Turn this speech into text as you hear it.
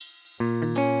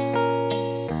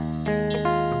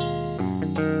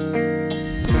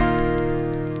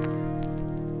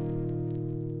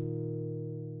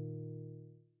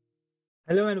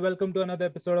and welcome to another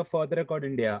episode of For the Record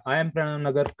India. I am Pranav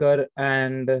Nagarkar,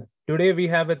 and today we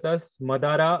have with us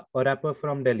Madara, a rapper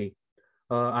from Delhi.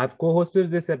 I've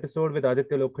co-hosted this episode with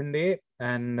Aditya Lokhande,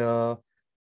 and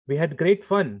we had great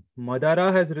fun.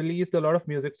 Madara has released a lot of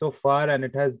music so far, and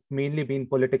it has mainly been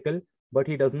political, but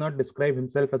he does not describe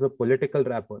himself as a political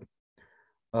rapper.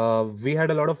 We had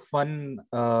a lot of fun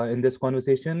in this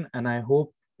conversation, and I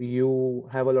hope you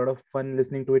have a lot of fun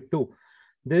listening to it too.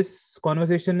 This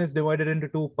conversation is divided into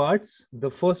two parts. The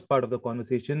first part of the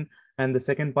conversation and the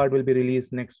second part will be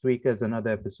released next week as another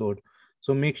episode.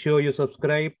 So make sure you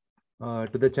subscribe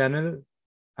to the channel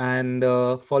and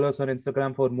follow us on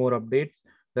Instagram for more updates.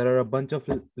 There are a bunch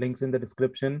of links in the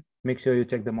description. Make sure you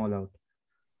check them all out.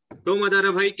 तो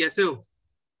Madara भाई कैसे हो?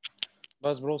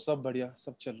 बस bro सब बढ़िया,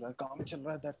 सब चल रहा है, काम चल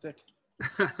रहा है, दैट्स इट।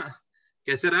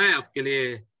 कैसे रहा है आपके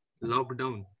लिए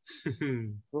लॉकडाउन?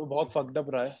 ब्रो बहुत फक्ड अप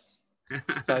रहा है।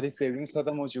 सारी सेविंग्स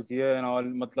खत्म हो चुकी है एंड ऑल,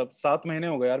 मतलब 7 महीने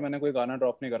हो गए यार, मैंने कोई गाना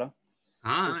ड्रॉप नहीं करा।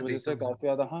 हाँ, उस वजह से काफी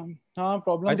ज्यादा हाँ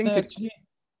प्रॉब्लम्स है एक्चुअली।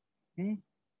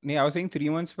 नहीं, आई वाज सेइंग 3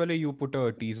 months पहले यू पुट अ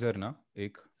टीजर ना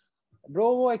एक। ब्रो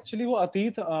वो एक्चुअली वो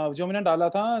अतीत जो मैंने डाला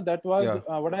था, that was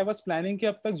what I was planning कि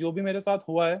अब तक जो भी मेरे साथ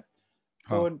हुआ है,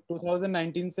 सो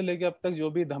 2019 से लेके अब तक जो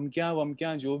भी धमकियां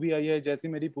वमकियां जो भी आई है, जैसी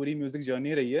मेरी पूरी म्यूजिक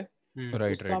जर्नी रही है,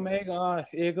 उसका मैं एक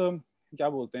क्या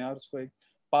बोलते हैं यार उसको, एक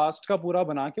पास्ट का पूरा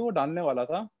बना के वो डालने वाला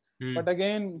था। बट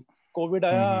अगेन कोविड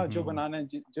आया, जो बनाने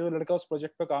जो लड़का उस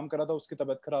प्रोजेक्ट पे काम कर रहा था उसकी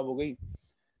तबीयत खराब हो गई,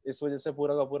 इस वजह से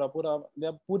पूरा का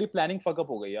पूरी प्लानिंग फकअप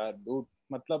हो गई यार डूड।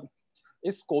 मतलब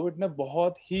इस कोविड ने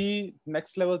बहुत ही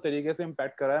नेक्स्ट लेवल तरीके से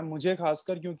इम्पैक्ट करा है मुझे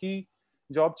खासकर, क्योंकि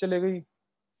जॉब चले गई,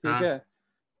 ठीक है,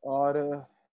 और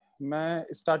मैं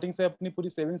स्टार्टिंग से अपनी पूरी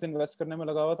सेविंग्स इन्वेस्ट करने में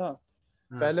लगा हुआ था।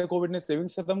 पहले कोविड ने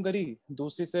सेविंग्स खत्म करी,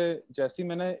 दूसरी से जैसी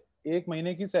मैंने 1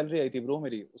 महीने की सैलरी आई थी ब्रो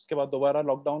मेरी, उसके बाद दोबारा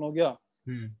लॉकडाउन हो गया,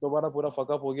 दोबारा पूरा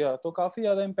फकअप हो गया, तो काफी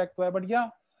ज्यादा इम्पैक्ट हुआ है। बट या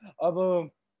अब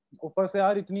ऊपर से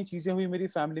यार इतनी चीजें हुई, मेरी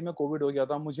फैमिली में कोविड हो गया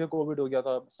था, मुझे कोविड हो गया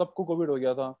था, सबको कोविड हो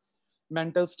गया था,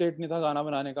 मेंटल स्टेट नहीं था गाना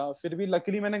बनाने का। फिर भी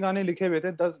लकीली मैंने गाने लिखे हुए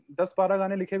थे, 10-12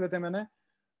 गाने लिखे हुए थे मैंने,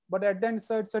 but at the end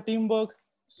it's a team work.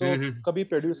 सो कभी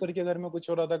प्रोड्यूसर के घर में कुछ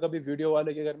हो रहा था, कभी वीडियो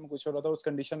वाले के घर में कुछ हो रहा था। उस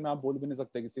कंडीशन में आप बोल भी नहीं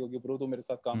सकते किसी को कि ब्रो तू मेरे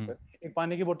साथ काम कर, एक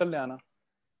पानी की बोतल ले आना,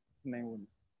 नहीं वो नहीं।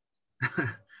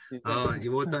 हाँ ये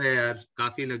वो तो है यार,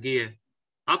 काफी लगी है।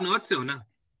 आप नॉर्थ से हो ना?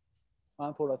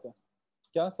 हाँ थोड़ा सा।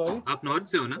 क्या? सॉरी, आप नॉर्थ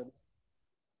से हो ना?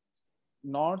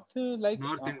 North like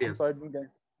north India? Sorry,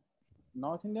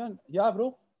 north India या ब्रो।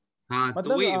 हाँ मतलब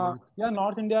तो वही या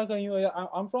नॉर्थ इंडिया का ही हो,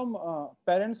 आई एम फ्रॉम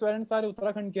पेरेंट्स सारे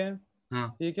उत्तराखंड के हैं,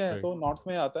 ठीक है, तो नॉर्थ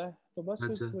में आता है, तो बस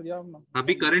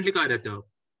अभी करंटली कहाँ रहते हो?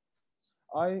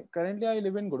 I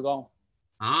live in Gurgaon.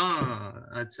 हाँ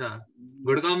अच्छा,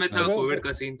 गुड़गांव में था, कोविड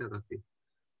का सीन था काफी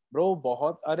ब्रो,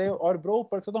 बहुत। अरे और ब्रो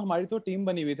ऊपर से तो हमारी तो टीम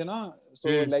बनी हुई थी ना, so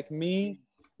like me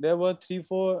there were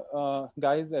 3-4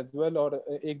 guys as well, और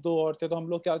 1-2 और थे। तो हम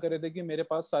लोग क्या कर रहे थे कि मेरे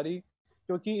पास सारी,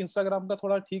 क्योंकि इंस्टाग्राम का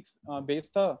थोड़ा ठीक बेस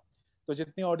था, तो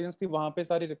जितनी ऑडियंस थी वहां पे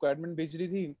सारी रिक्वायरमेंट भेज रही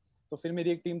थी। तो फिर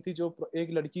मेरी एक टीम थी, जो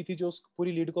एक लड़की थी जो उस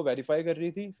पूरी लीड को वेरीफाई कर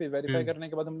रही थी। फिर वेरीफाई करने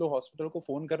के बाद हम लोग हॉस्पिटल को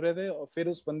फोन कर रहे थे, और फिर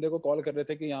उस बंदे को कॉल कर रहे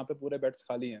थे कि यहाँ पे पूरे बेड्स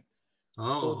खाली हैं।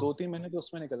 तो 2-3 महीने तो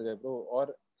उसमें निकल गए ब्रो।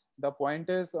 और द पॉइंट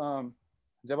इज,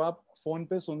 जब आप फोन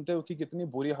पे सुनते हो कि कितनी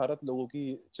बुरी हालत लोगों की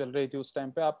चल रही थी उस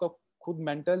टाइम पे, आपका खुद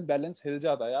मेंटल बैलेंस हिल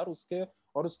जाता है यार उसके।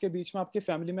 और उसके बीच में आपकी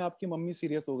फैमिली में आपकी मम्मी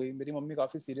सीरियस हो गई, मेरी मम्मी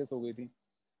काफी सीरियस हो गई थी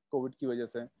कोविड की वजह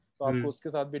से, तो आपको उसके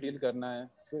साथ भी डील करना है।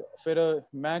 फिर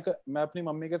मैं अपनी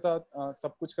मम्मी के साथ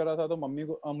सब कुछ कर रहा था, तो मम्मी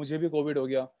को मुझे भी कोविड हो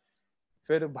गया,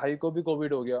 फिर भाई को भी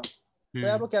कोविड हो गया। तो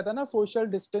यार वो कहता है ना, social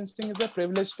distancing is a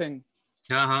privilege thing.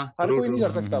 हर कोई नहीं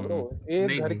कर सकता ब्रो।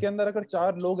 एक घर के अंदर अगर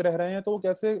 4 लोग रह रहे हैं तो वो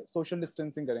कैसे सोशल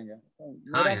डिस्टेंसिंग करेंगे?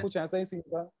 मेरा कुछ ऐसा ही सीन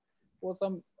था। वो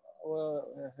सब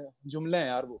जुमले हैं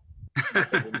यार, वो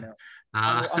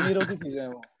अमीरों की चीजें हैं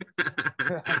वो।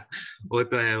 वो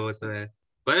तो है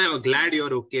पर ग्लैड यू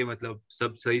आर ओके, मतलब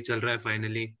सब सही चल रहा है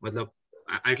फाइनली। मतलब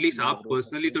एटलीस्ट आप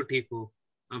पर्सनली तो ठीक हो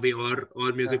अभी,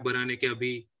 और म्यूजिक बनाने के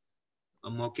अभी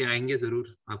मौके आएंगे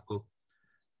जरूर आपको।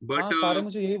 बट सारे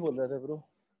मुझे यही बोल रहे थे ब्रो।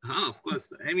 हाँ of course,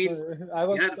 I mean I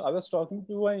was talking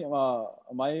to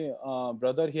my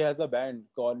brother. He has a band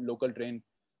called Local Train,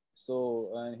 so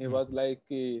he was like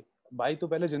कि भाई तू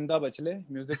पहले जिंदा बच ले,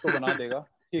 म्यूजिक तो बना देगा,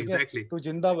 ठीक है, तू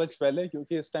जिंदा बच पहले,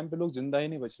 क्योंकि इस टाइम पे लोग जिंदा ही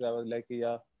नहीं बच रहा है। लाइक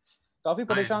यार काफी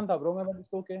परेशान था ब्रो मैं,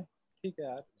 बस ओके ठीक है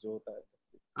यार, जो होता है।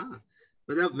 हाँ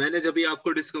मतलब मैंने जब ये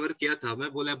आपको डिस्कवर किया था,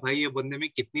 मैं बोला भाई ये बंदे में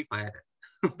कितनी फायर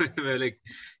है। मैं लाइक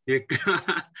ये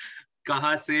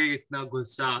कहाँ से इतना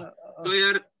गुस्सा। तो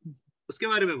यार उसके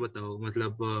बारे में बताओ,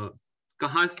 मतलब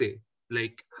कहाँ से,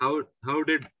 like how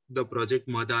did the project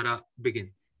Madara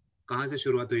begin? कहाँ से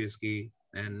शुरुआत हुई इसकी?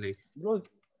 And like bro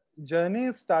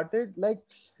journey started like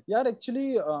यार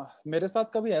एक्चुअली मेरे साथ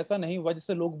कभी ऐसा नहीं हुआ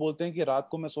जैसे लोग बोलते हैं कि रात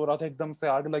को मैं सो रहा था एकदम से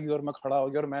आग लगी और मैं खड़ा हो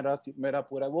गया और मेरा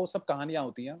पूरा, वो सब कहानियां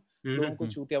होती हैं, लोगों को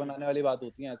चूतिया बनाने वाली बात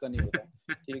होती है, ऐसा नहीं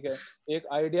होता। ठीक है, एक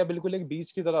आइडिया बिल्कुल एक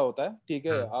बीज की तरह होता है। ठीक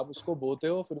है, आप उसको बोते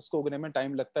हो, फिर उसको उगने में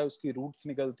टाइम लगता है, उसकी रूट्स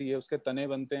निकलती है, उसके तने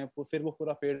बनते हैं, फिर वो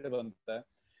पूरा पेड़ बनता है।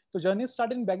 तो journey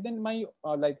started back then my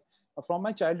like from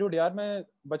my childhood. यार मैं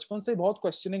बचपन से बहुत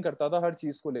क्वेश्चनिंग करता था हर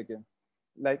चीज को लेके।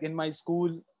 लाइक इन माई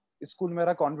स्कूल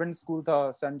मेरा कॉन्वेंट स्कूल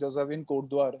था, सेंट जोसेफ इन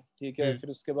कोटद्वार। ठीक है, फिर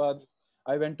उसके बाद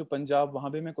आई वेंट टू पंजाब,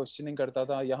 वहां भी मैं क्वेश्चनिंग करता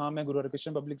था। यहाँ मैं गुरु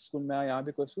हरकृष्ण पब्लिक स्कूल में आया, यहाँ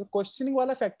भी क्वेश्चनिंग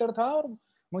वाला फैक्टर था और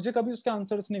मुझे कभी उसके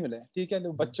आंसर्स नहीं मिले। ठीक है,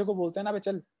 लोग बच्चों को बोलते हैं ना,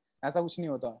 चल ऐसा कुछ नहीं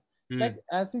होता, लाइक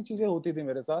ऐसी चीजें होती थी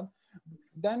मेरे साथ।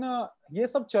 देन ये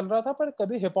सब चल रहा था पर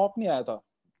कभी हिप हॉप नहीं आया था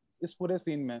इस पूरे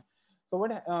सीन में। So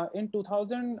what in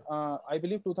 2000 I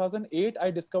believe 2008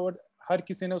 I discovered, हर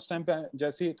किसी ने उस टाइम पे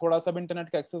जैसे थोड़ा सा भी इंटरनेट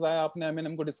का एक्सेस आया, आपने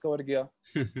एमिनेम को डिस्कवर किया।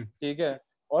 ठीक है,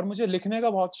 और मुझे लिखने का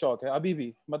बहुत शौक है अभी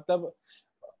भी। मतलब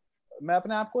मैं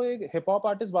अपने आप को एक हिप हॉप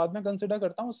आर्टिस्ट बाद में कंसिडर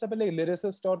करता हूँ, उससे पहले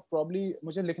लिरिसिस्ट, और प्रॉब्ली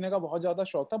मुझे लिखने का बहुत ज्यादा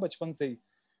शौक था बचपन से ही।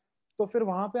 तो फिर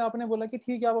वहां पे आपने बोला कि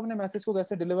ठीक है, आप अपने मैसेज को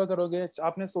कैसे डिलीवर करोगे,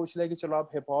 आपने सोच लिया कि चलो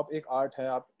आप हिप हॉप एक आर्ट है,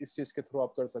 आप इस चीज के थ्रू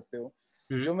आप कर सकते हो।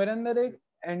 जो मेरे अंदर एक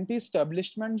एंटी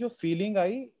स्टैब्लिशमेंट जो फीलिंग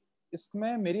आई,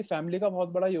 इसमें मेरी फैमिली का बहुत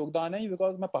बड़ा योगदान है,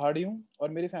 बिकॉज मैं पहाड़ी हूँ और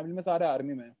मेरी फैमिली में सारे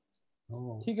आर्मी में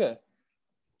है। ठीक है,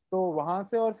 तो वहां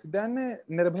से और देन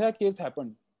निर्भया केस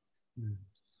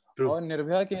हैपेंड। और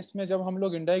निर्भया केस में जब हम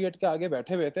लोग इंडिया गेट के आगे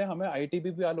बैठे हुए थे, हमें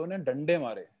आईटीबीपी वालों ने डंडे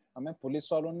मारे, हमें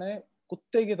पुलिस वालों ने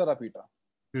कुत्ते की तरह पीटा।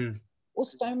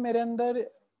 उस टाइम मेरे अंदर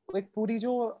एक पूरी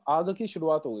जो आग की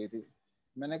शुरुआत हो गई थी।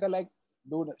 मैंने कहा लाइक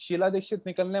डूड, शीला दीक्षित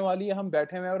निकलने वाली है, हम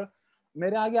बैठे हुए और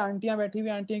मेरे आगे आंटियां बैठी हुई,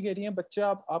 आंटियां कह रही हैं बच्चे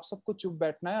आप सबको चुप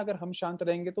बैठना है, अगर हम शांत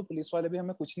रहेंगे तो पुलिस वाले भी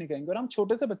हमें कुछ नहीं कहेंगे। और हम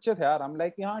छोटे से बच्चे थे यार, हम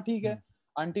लाइक हाँ ठीक है,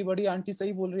 आंटी बड़ी, आंटी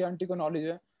सही बोल रही है, आंटी को नॉलेज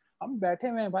है। हम बैठे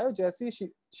हुए हैं भाई, जैसे ही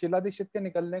शीला दीक्षित के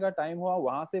निकलने का टाइम हुआ,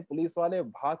 वहां से पुलिस वाले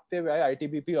भागते हुए आए,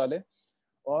 आईटीबीपी वाले।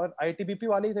 और आईटीबीपी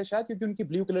वाले ही थे शायद, क्योंकि उनकी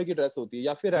ब्लू कलर की ड्रेस होती है,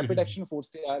 या फिर रैपिड एक्शन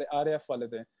फोर्स थे, आरएएफ वाले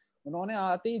थे। उन्होंने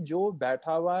आते ही जो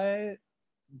बैठा हुआ है,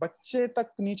 बच्चे तक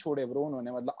नहीं छोड़े ब्रो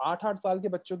उन्होंने। मतलब 8-8 साल के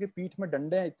बच्चों के पीठ में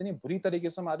डंडे इतनी बुरी तरीके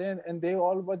से मारे, and they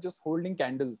all were just holding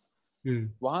candles.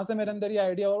 वहां से मेरे अंदर ये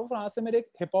आइडिया, और वहां से मेरे एक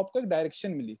हिप हॉप को एक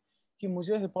डायरेक्शन मिली कि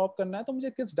मुझे हिप हॉप करना है तो मुझे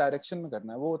किस डायरेक्शन में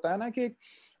करना है। वो होता है ना कि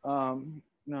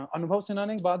अनुभव सिन्हा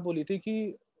ने एक बात बोली थी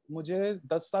कि मुझे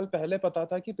 10 साल पहले पता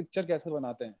था कि पिक्चर कैसे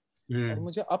बनाते हैं, और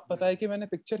मुझे अब पता है कि मैंने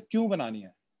पिक्चर क्यों बनानी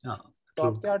है। तो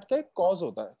आपके आर्ट का एक कॉज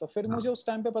होता है। तो फिर मुझे उस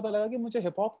टाइम पे पता लगा कि मुझे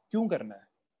हिप हॉप क्यों करना है।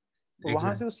 तो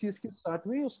वहां से उस चीज की स्टार्ट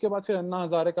हुई। उसके बाद फिर अन्ना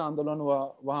हजारे का आंदोलन हुआ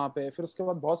वहां पे, फिर उसके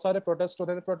बाद बहुत सारे प्रोटेस्ट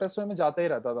होते थे, प्रोटेस्ट में मैं जाता ही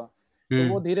रहता था। तो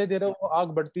वो धीरे धीरे वो आग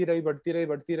बढ़ती रही, बढ़ती रही,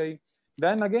 बढ़ती रही।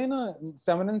 देन अगेन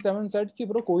 7&7 सेट की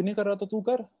ब्रो कोई नहीं कर रहा तो तू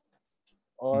कर,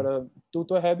 और तू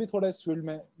तो है भी थोड़ा इस फील्ड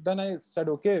में। Then I said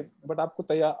okay, but आपको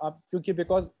तैयार, आप क्योंकि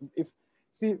because if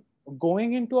see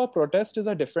going into a protest is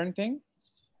a different thing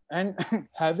and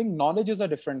having knowledge is a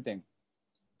different thing.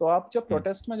 तो आप जब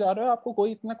प्रोटेस्ट में जा रहे हो, आपको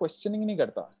कोई इतना क्वेश्चनिंग नहीं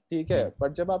करता, ठीक है।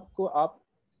 पर जब आप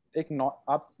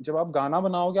जब आप गाना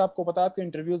बनाओगे, आपको पता है आपके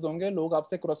इंटरव्यूज होंगे, लोग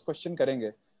आपसे क्रॉस क्वेश्चन करेंगे,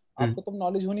 आपको तब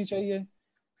नॉलेज होनी चाहिए।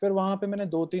 फिर वहां पे मैंने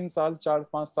 2-3 साल,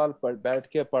 4-5 साल बैठ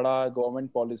के पढ़ा,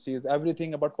 government policies,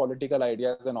 everything about political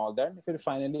ideas and all that. फिर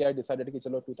फाइनली आई डिसाइडेड कि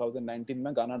चलो 2019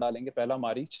 में गाना डालेंगे, पहला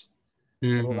मारिच,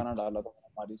 और वो गाना डाला था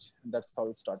Maareech. That's how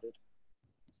it started.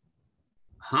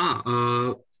 हाँ,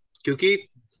 क्योंकि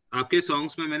आपके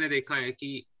सॉन्ग्स में मैंने देखा है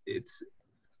कि इट्स,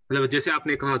 मतलब जैसे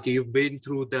आपने कहा कि you been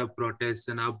through the protest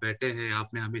and आप बैठे हैं,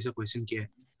 आपने हमेशा क्वेश्चन किया है,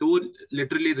 तो वो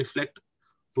लिटरली रिफ्लेक्ट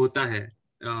होता है,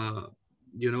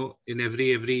 you know, in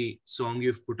every song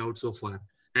you've put out so far.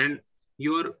 And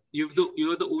you're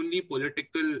the only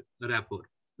political rapper,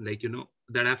 like, you know,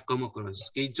 that I've come across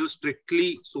कि जो strictly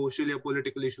social या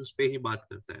political issues पे ही बात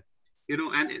करता है, you know,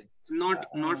 and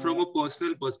not from a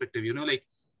personal perspective, you know, like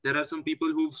there are some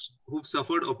people who've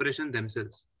suffered oppression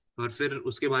themselves और फिर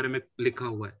उसके बारे में लिखा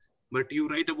हुआ है, but you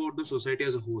write about the society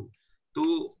as a whole. तो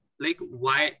like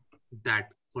why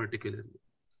that particularly?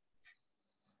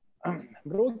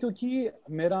 Bro क्योंकि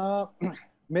मेरा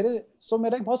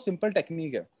एक बहुत सिंपल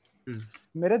टेक्निक है।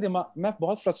 मेरे दिमाग, मैं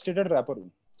बहुत फ्रस्ट्रेटेड रैपर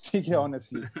हूँ, ठीक है,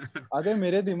 ऑनेस्टली। अगर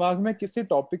मेरे दिमाग में किसी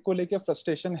टॉपिक को लेके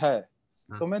फ्रस्ट्रेशन है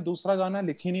तो मैं दूसरा गाना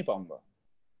लिख ही नहीं पाऊंगा।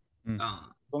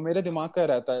 तो मेरे दिमाग का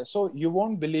रहता है। सो यू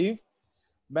वोंट बिलीव,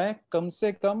 मैं कम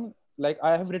से कम like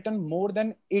I have written more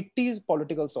than 80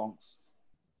 political songs.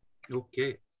 Okay,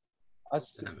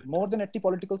 more than 80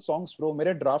 political songs bro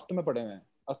मेरे ड्राफ्ट में पड़े हुए हैं,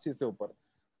 80 से ऊपर,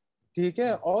 ठीक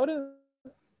है। और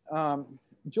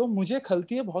जो मुझे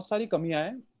खलती है, बहुत सारी कमियां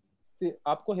हैं।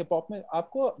 आपको हिप हॉप में,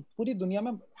 आपको पूरी दुनिया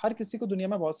में, हर किसी को दुनिया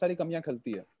में बहुत सारी कमियां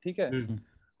खलती है, ठीक है।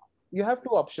 यू हैव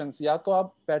टू ऑप्शंस, या तो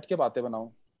आप बैठ के बातें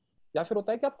बनाओ, या फिर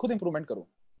होता है कि आप खुद इंप्रूवमेंट करो,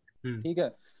 ठीक है।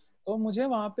 तो मुझे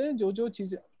वहां पे जो जो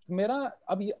चीज, मेरा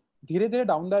अब धीरे धीरे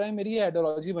डाउन द लाइन मेरी ये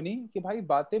आइडियोलॉजी बनी कि भाई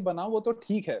बातें बनाओ वो तो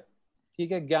ठीक है,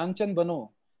 ठीक है, ज्ञानचंद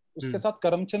बनो, उसके साथ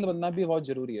करमचंद बनना भी बहुत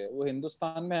जरूरी है। वो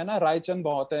हिंदुस्तान में है ना, रायचंद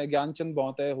बहुत है, ज्ञानचंद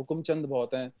बहुत है, हुकुमचंद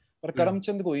बहुत है, पर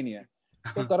करमचंद कोई नहीं है।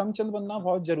 तो करमचंद बनना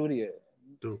बहुत जरूरी है।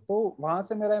 तो वहां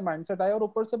से मेरा माइंडसेट आया। और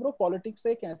ऊपर से ब्रो पॉलिटिक्स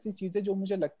एक ऐसी चीज है जो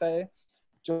मुझे लगता है,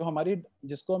 जो हमारी,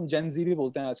 जिसको हम जेन जी भी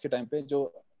बोलते हैं आज के टाइम पे, जो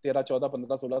 13, 14,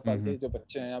 15, 16 साल के जो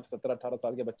बच्चे हैं, या 17, 18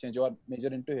 साल के बच्चे हैं जो are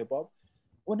major into hip hop,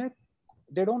 उन्हें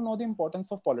they don't know the importance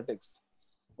of politics.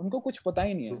 उनको कुछ पता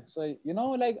ही नहीं है। सो यू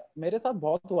नो लाइक मेरे साथ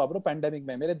बहुत हुआ ब्रो पैंडेमिक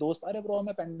में। मेरे दोस्त, अरे ब्रो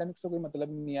हमें पैंडेमिक से कोई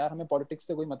मतलब नहीं यार, हमें पॉलिटिक्स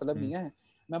से कोई मतलब नहीं है,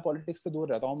 मैं पॉलिटिक्स से दूर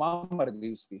रहता हूँ। माँ मर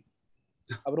गई उसकी,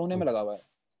 अब रोने में लगा हुआ है।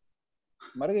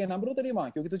 मर गई ना ब्रो तेरी माँ,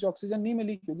 क्योंकि तुझे ऑक्सीजन नहीं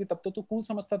मिली, क्योंकि तब तो तू कूल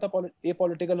समझता था ए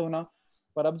पॉलिटिकल होना।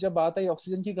 पर अब जब बात आई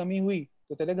ऑक्सीजन की कमी हुई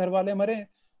तो तेरे घर वाले मरे,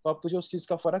 तो अब तुझे उस चीज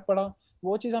का फर्क पड़ा।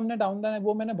 वो चीज हमने डाउन द,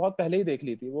 वो मैंने बहुत पहले ही देख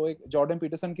ली थी। वो एक जॉर्डन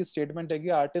पीटरसन की स्टेटमेंट है कि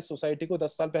आर्टिस्ट सोसाइटी को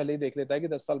 10 साल पहले ही देख लेता है कि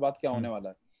 10 साल बाद क्या होने वाला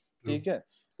है, ठीक है।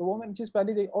 तो वो मैंने चीज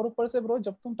पहले देख। और ऊपर से ब्रो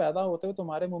जब तुम पैदा होते हो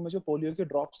तुम्हारे मुंह में जो पोलियो की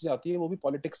ड्रॉप्स जाती है वो भी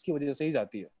पॉलिटिक्स की वजह से ही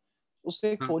जाती है। उस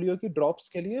एक पोलियो की ड्रॉप्स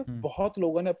के लिए बहुत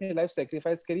लोगों ने अपनी लाइफ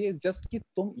सेक्रीफाइस करी है, जस्ट कि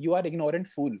तुम, यू आर इग्नोरेंट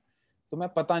फूल, तुम्हें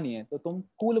पता नहीं है, तो तुम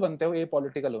कूल बनते हो ए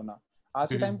पॉलिटिकल होना। आज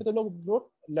के टाइम पे तो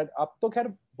लोग अब तो खैर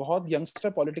बहुत यंगस्टर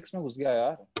पॉलिटिक्स में घुस गया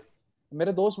यार।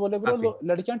 मेरे दोस्त बोले ब्रो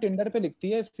लड़कियां टिंडर पे लिखती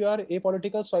है if you R A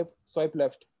political swipe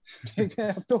left, ठीक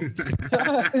है। तो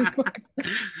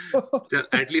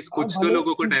एटलीस्ट कुछ तो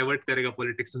लोगों को डाइवर्ट करेगा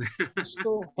पॉलिटिक्स में।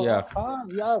 तो हाँ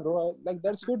यार bro, like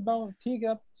that's good now, ठीक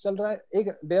है, चल रहा है। एक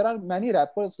there are many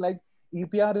rappers like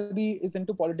EPR भी इज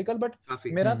इनटू पॉलिटिकल, बट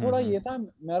मेरा थोड़ा ये था,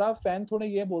 मेरा फैन थोड़े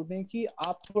ये बोलते हैं कि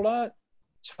आप थोड़ा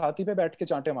छाती पे बैठ के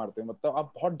चांटे मारते हो, मतलब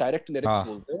आप बहुत डायरेक्ट लिरिक्स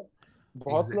बोलते हो।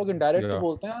 बहुत लोग इनडायरेक्ट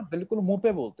बोलते हैं, आप बिल्कुल मुंह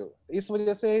पे बोलते हो। इस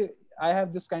वजह से I have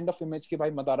this kind of image कि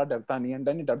भाई मदारा डरता नहीं है।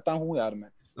 नहीं डरता हूँ यार, मैं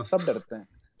सब डरते हैं,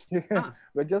 ठीक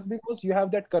है, just because you have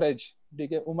that courage,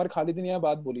 ठीक है। उमर खालिद ने यह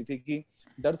बात बोली थी कि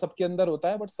डर सबके अंदर होता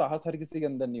है बट साहस हर किसी के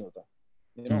अंदर नहीं होता,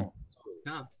 you know.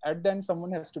 Eight the and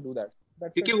someone has to do that.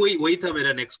 क्योंकि वही था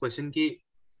मेरा नेक्स्ट क्वेश्चन कि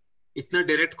इतना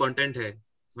डायरेक्ट कंटेंट है,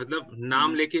 मतलब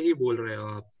नाम लेके ही बोल रहे हो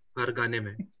आप हर गाने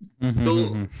में,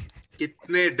 तो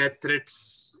कितने डेथ थ्रेट्स,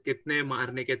 कितने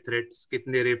मारने के थ्रेट्स,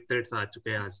 कितने रेप थ्रेट्स आ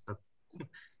चुके हैं आज तक,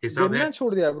 हिसाब है?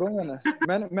 छोड़ दिया ब्रो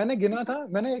मैंने गिना था,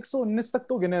 मैंने 119 तक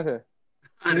तो गिने थे,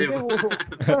 ठीक है।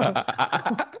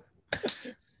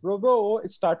 वो ब्रो वो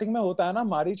स्टार्टिंग में होता है ना,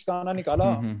 मारीच गाना निकाला,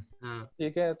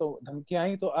 ठीक है, तो धमकियां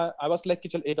आई, तो आई वाज लाइक कि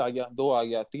चल 1 आ गया, 2 आ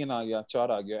गया, 3 आ गया,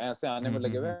 4 आ गया, ऐसे आने में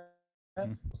लगे हुए।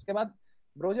 उसके बाद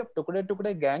ब्रो जब टुकड़े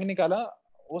टुकड़े गैंग निकाला,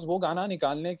 वो गाना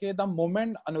निकालने के the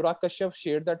moment Anurag Kashyap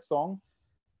share that song,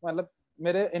 मतलब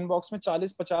मेरे इनबॉक्स में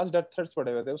 40-50 डेथ थ्रेट्स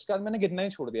पड़े हुए थे। उसके बाद मैंने गिनना ही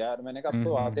छोड़ दिया यार, मैंने कहा अब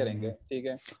तो आते रहेंगे, ठीक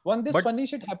है। One this funny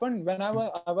shit happened when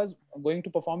I was going to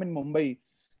perform in Mumbai.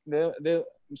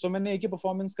 सो मैंने एक ही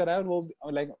परफॉर्मेंस करा है, वो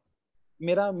लाइक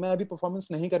मैं अभी परफॉर्मेंस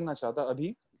नहीं करना चाहता,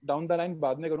 अभी डाउन द लाइन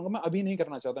बाद में करूंगा, मैं अभी नहीं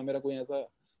करना चाहता, मेरा कोई ऐसा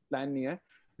प्लान नहीं है।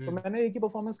 तो मैंने एक ही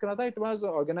परफॉर्मेंस करा था, it was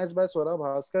organised by Swara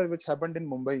Bhaskar which happened in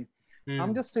Mumbai. I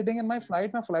am just sitting in my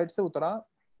flight, मैं फ्लाइट से उतरा,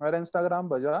 मेरा इंस्टाग्राम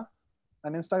बजा,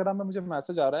 एंड इंस्टाग्राम में मुझे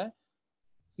मैसेज आ रहा है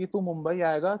कि तू मुंबई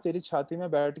आएगा, तेरी छाती में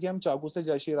बैठ के हम चाकू से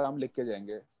जय श्री राम लिख के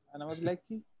जाएंगे। एंड आई वाज लाइक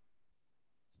कि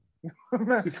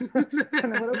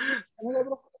मैंने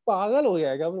ब्रो पागल हो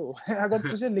गया क्या ब्रो? अगर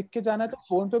तुझे लिख के जाना है तो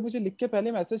फोन पे मुझे लिख के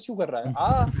पहले मैसेज क्यों कर रहा है?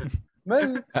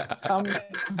 मिल सामने,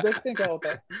 देखते हैं क्या होता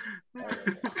है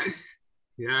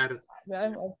यार।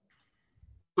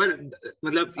 पर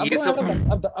मतलब ये सब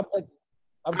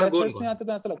अब डेथ थ्रेट्स नहीं आते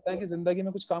तो ऐसा लगता है कि जिंदगी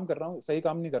में कुछ काम कर रहा हूँ, सही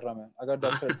काम नहीं कर रहा मैं, अगर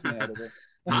डेथ थ्रेट्स नहीं आते तो।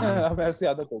 अब ऐसी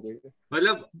आदत हो गई है।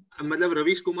 मतलब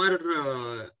रवीश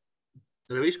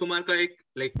कुमार का एक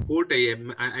लाइक कोट है ये,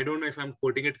 I don't know if I am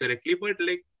quoting it correctly, but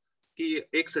like कि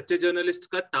एक सच्चे जर्नलिस्ट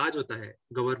का ताज होता है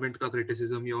गवर्नमेंट का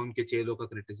क्रिटिसिज्म या उनके चेलों का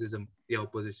क्रिटिसिज्म या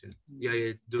ऑपोजिशन या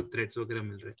ये जो थ्रेट्स वगैरह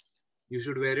मिल रहे हैं, you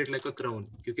should wear it like a crown,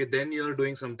 क्योंकि then you are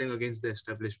doing something against the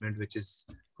establishment which is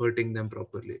hurting them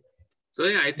properly. So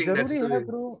yeah, I think that's the way.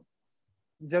 Bro,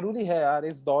 जरूरी है यार,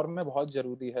 इस दौर में बहुत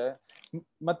जरूरी है।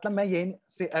 मतलब मैं यही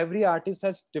से every artist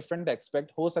has different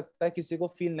expect, हो सकता है किसी को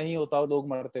फील नहीं होता हो लोग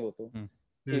मरते हो तो,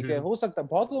 ठीक है, हो सकता है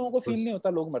बहुत लोगों को फील नहीं होता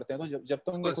लोग मरते हैं, तो जब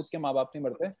तक उनके खुद के माँ बाप नहीं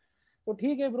मरते तो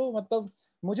ठीक है ब्रो। मतलब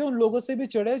मुझे उन लोगों से भी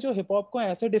चिढ़े जो हिप हॉप को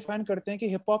ऐसे डिफाइन करते हैं कि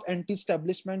हिप हॉप एंटी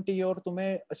एस्टेब्लिशमेंट ही और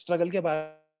तुम्हें स्ट्रगल के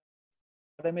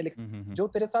बारे में लिख, जो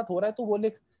तेरे साथ हो रहा है तू वो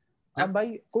लिख। अब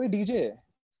भाई कोई डीजे है,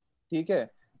 ठीक है,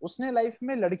 उसने लाइफ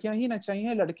में लड़कियां ही नचाई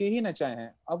हैं, लड़के ही नचाए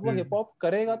हैं। अब वो हिप हॉप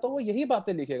करेगा तो वो यही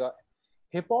बातें लिखेगा।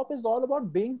 Hip hop is all about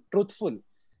being truthful.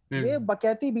 ये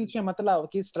बकैती बीच में मतलब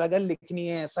कि स्ट्रगल लिखनी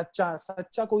है,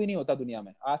 सच्चा कोई नहीं होता दुनिया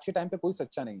में। आज के टाइम पे कोई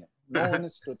सच्चा नहीं है। नो वन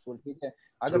इज ट्रूथफुल, ठीक है।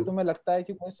 अगर तुम्हें लगता है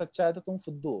कि कोई सच्चा है तो तुम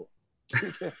फुद्दू हो,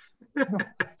 ठीक है।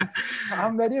 I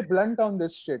am very blunt on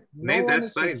this shit. No one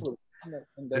is truthful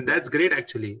and that's great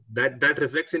actually, that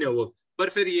reflects in your work. पर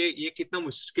फिर ये कितना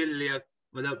मुश्किल, या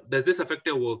मतलब does this affect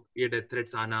your work, ये death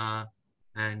threats आना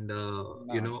and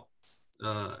you know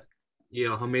ये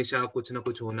हमेशा कुछ ना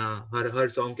कुछ होना हर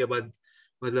सॉन्ग के बाद,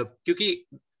 मतलब क्योंकि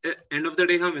एंड ऑफ द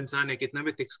डे हम इंसान है, कितना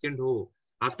भी थिक स्किन्ड हो,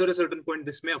 after a certain point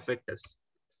this में अफेक्ट अस,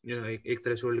 यू नो, एक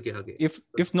थ्रेशोल्ड के आगे।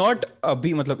 if not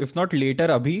अभी, मतलब if not later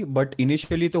अभी, but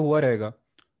initially तो हुआ रहेगा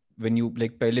when you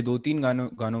like पहले 2-3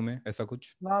 गानों में ऐसा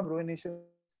कुछ ना bro. Initial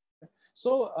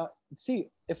so C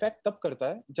effect तब करता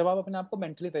है जब आप अपने आप को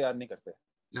मेंटली तैयार नहीं करते।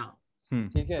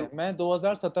 ठीक है, मैं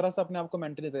 2017 से अपने आप को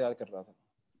मेंटली तैयार कर रहा था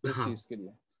इस चीज के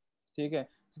लिए, ठीक है।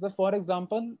 Sir for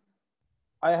example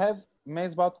I have, मैं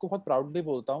इस बात को बहुत प्राउडली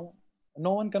बोलता हूँ,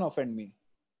 नो वन कैन ऑफेंड मी,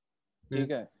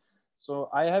 ठीक है। सो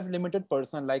I have limited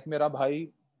person like मेरा भाई,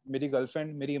 मेरी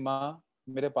गर्लफ्रेंड, मेरी माँ,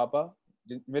 मेरे पापा,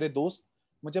 मेरे दोस्त,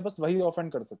 मुझे बस वही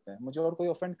ऑफेंड कर सकते हैं, मुझे और कोई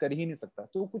ऑफेंड कर ही नहीं सकता।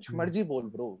 तो कुछ मर्जी बोल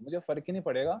ब्रो, मुझे फर्क ही नहीं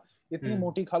पड़ेगा, इतनी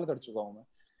मोटी खाल कर चुका हूँ मैं।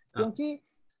 क्योंकि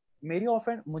मेरी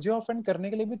ऑफेंड, मुझे ऑफेंड करने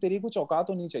के लिए भी तेरी कुछ औकात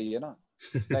होनी चाहिए ना,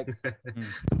 like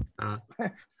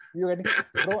you getting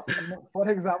bro.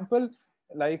 For example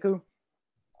like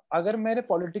अगर मेरे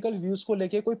पॉलिटिकल व्यूज को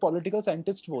लेके कोई पॉलिटिकल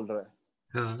साइंटिस्ट बोल रहा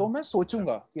है तो मैं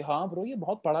सोचूंगा कि हाँ ब्रो ये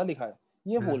बहुत पढ़ा लिखा है,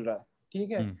 ये बोल रहा है,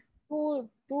 ठीक है।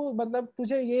 तो मतलब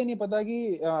तुझे ये नहीं पता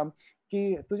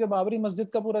कि तुझे बाबरी मस्जिद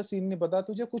का पूरा सीन नहीं पता,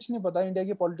 तुझे कुछ नहीं पता इंडिया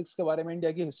की पॉलिटिक्स के बारे में,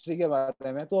 इंडिया की हिस्ट्री के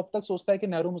बारे में। तो अब तक सोचता है कि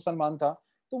नेहरू मुसलमान था,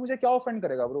 तो मुझे क्या ऑफेंड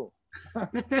करेगा ब्रो?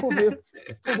 तो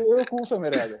बेवकूफ है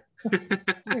मेरे आगे,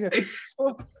 ठीक है। तो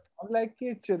I'm like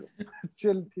कि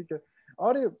चिल ठीक है।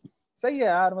 और सही है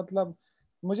यार, मतलब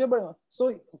मुझे so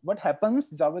what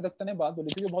happens, Javed Akhtar ने बात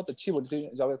बोली थी जो बहुत अच्छी बोली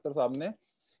थी जावेद अख्तर साहब ने,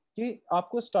 कि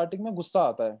आपको स्टार्टिंग में गुस्सा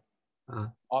आता है,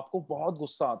 आपको बहुत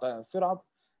गुस्सा आता है,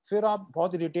 फिर आप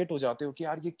बहुत इरिटेट हो जाते हो कि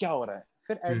यार ये क्या हो रहा है।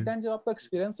 फिर एट द एंड जब आपका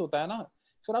एक्सपीरियंस होता है ना,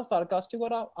 फिर आप सार्कास्टिक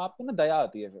और आपको ना दया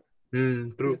आती है।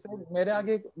 फिर जैसे मेरे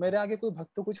आगे कोई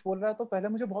भक्त कुछ बोल रहा है तो पहले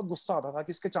मुझे बहुत गुस्सा आता था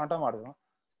कि इसके चांटा मार दूंगा।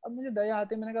 अब मुझे दया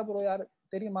आती है, मैंने कहा ब्रो यार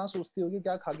तेरी माँ सोचती होगी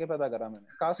क्या खा के पैदा करा मैंने,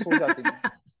 काश सो जाती मैं,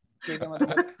 ठीक है।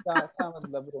 मतलब क्या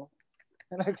मतलब ब्रो,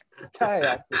 क्या है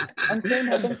यार। And same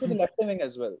happens with left wing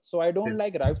as well. So I don't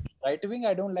like right wing,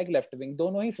 I don't like left wing,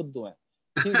 दोनों ही फुद्दू हैं,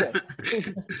 ठीक है।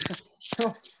 तो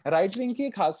राइट विंग की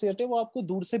खासियत है वो आपको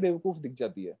दूर से बेवकूफ दिख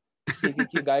जाती है, ठीक है,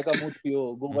 कि गाय का मूत्र पियो,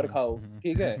 गोबर खाओ,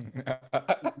 ठीक है।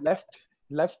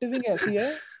 लेफ्ट विंग ऐसी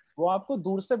है, वो आपको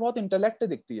दूर से बहुत इंटेलेक्ट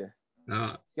दिखती है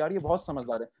कि यार ये बहुत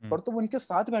समझदार है, पर तुम उनके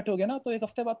साथ बैठोगे ना तो एक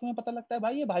हफ्ते बाद तुम्हें पता लगता है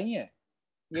भाई ये भाई है,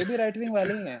 ये भी राइट विंग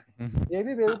वाले ही हैं, ये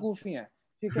भी बेवकूफ ही हैं,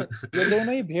 ठीक है। ये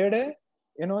दोनों ही भेड़ है,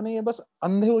 इन्होंने ये बस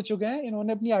अंधे हो चुके हैं,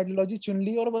 इन्होंने अपनी आइडियोलॉजी चुन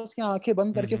ली और बस की आंखें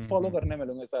बंद करके फॉलो करने में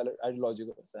लगे इस आइडियोलॉजी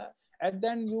को। Eight the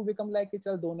and you become like कि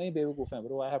चल दोनों ही बेवकूफ हैं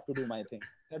bro, I have to do my thing,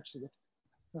 that's it.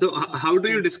 So how do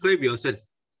you describe yourself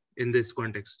in this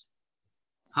context?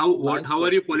 How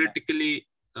are you politically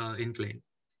inclined?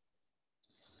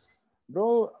 Bro,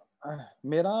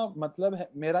 मेरा मतलब है,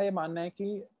 मेरा ये मानना है कि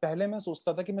पहले मैं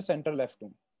सोचता था कि मैं सेंटर लेफ्ट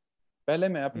हूँ। पहले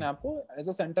मैं अपने आप को एज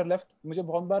अ सेंटर लेफ्ट, मुझे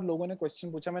बहुत बार लोगों ने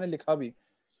क्वेश्चन पूछा, मैंने लिखा भी,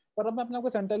 पर अब मैं अपने आप को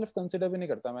सेंटर लेफ्ट कंसीडर भी नहीं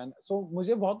करता मैं। सो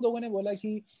मुझे बहुत लोगों ने बोला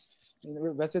कि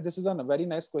वैसे this is a very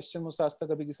nice question, मुझसे आज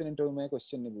तक कभी किसी ने इंटरव्यू में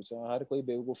क्वेश्चन नहीं पूछा, हर कोई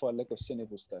बेवकूफ वाला क्वेश्चन नहीं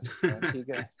पूछता है, ठीक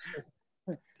है।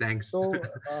 Thanks. So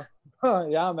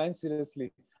yeah man,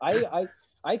 seriously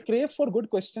I crave for good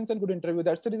questions and good interview.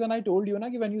 That's the reason I told you ना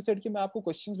कि when you said कि मैं आपको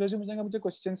questions भेजूं, मुझे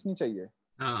questions नहीं चाहिए,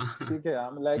 ठीक है।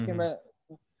 I'm like कि मैं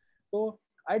तो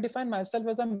I define myself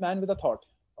as a man with a thought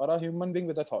or a human being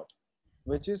with a thought,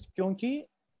 which is क्योंकि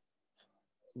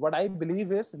what I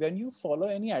believe is when you follow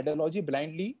any ideology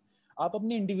blindly, आप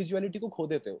अपनी individuality को खो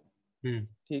देते हो,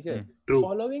 ठीक है।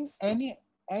 Following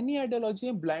any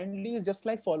ideology blindly is just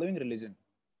like following religion.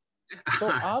 तो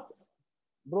आप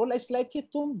ब्रो इट्स लाइक कि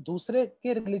तुम दूसरे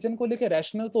के रिलीजन को लेके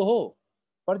रैशनल तो हो,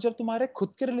 पर जब तुम्हारे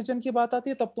खुद के रिलीजन की बात आती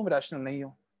है तब तुम रैशनल नहीं हो,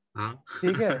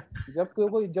 ठीक है।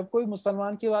 जब कोई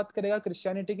मुसलमान की बात करेगा,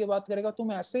 क्रिश्चियनिटी की बात करेगा,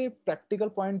 तुम ऐसे प्रैक्टिकल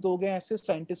पॉइंट दोगे, ऐसे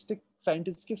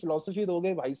साइंटिस्ट की फिलोसफी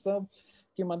दोगे भाई साहब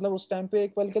कि मतलब उस टाइम पे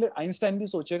एक पल के लिए आइंस्टाइन भी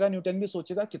सोचेगा, न्यूटन भी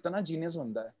सोचेगा कितना जीनियस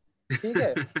बंदा है, ठीक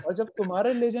है। और जब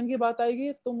तुम्हारे रिलीजन की बात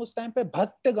आएगी तुम उस टाइम पे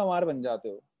भक्त गंवार बन जाते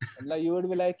हो, मतलब यू वुड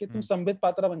बी लाइक कि तुम संबित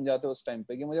पात्रा बन जाते हो उस टाइम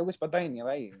पे कि मुझे कुछ पता ही नहीं है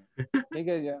भाई, ठीक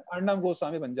है। अर्णब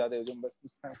गोस्वामी बन जाते हो तुम बस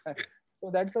उस टाइम पे,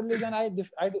 So that's the reason I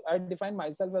define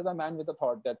myself as a man with a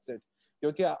thought. That's it.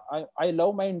 क्योंकि I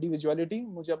love my individuality.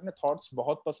 मुझे अपने thoughts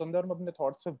बहुत पसंद है और मैं अपने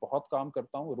thoughts पे बहुत काम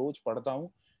करता हूँ, रोज पढ़ता हूँ.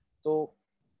 तो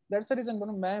that's the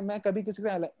reason मैं कभी किसी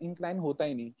का incline होता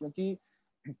ही नहीं, क्योंकि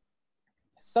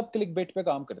सब क्लिक बेट पे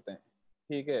काम करते हैं.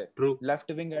 ठीक है,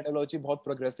 लेफ्ट विंग आइडियोलॉजी बहुत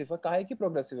प्रोग्रेसिव है. काहे की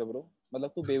प्रोग्रेसिव है ब्रो?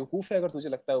 मतलब तू बेवकूफ है अगर तुझे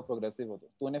लगता है वो प्रोग्रेसिव हो.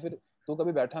 तो तू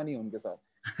कभी बैठा नहीं उनके साथ.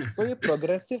 सो ये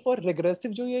प्रोग्रेसिव और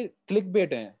रिग्रेसिव जो ये क्लिक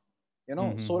बेट हैं, यू नो,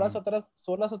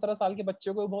 16-17 साल के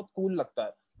बच्चे को बहुत कूल लगता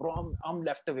है. ब्रो हम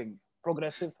लेफ्ट विंग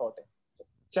प्रोग्रेसिव थॉट है.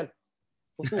 चल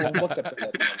तू होमवर्क करते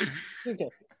रह, ठीक है,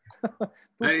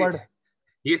 तू पढ़.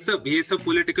 ये सब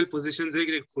पॉलिटिकल पोजीशंस है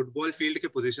कि फुटबॉल फील्ड के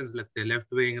पोजीशंस लगते हैं,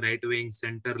 left wing, right wing,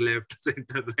 centre left,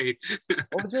 centre right.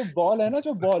 और जो बॉल है ना,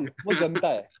 जो बॉल वो जनता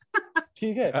है,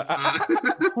 ठीक है.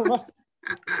 बस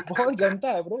बॉल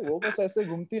जनता है ब्रो, वो बस ऐसे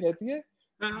घूमती रहती है.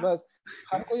 बस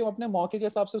हर कोई अपने मौके के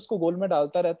हिसाब से उसको गोल में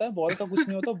डालता रहता है. बॉल का कुछ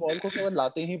नहीं होता, बॉल को केवल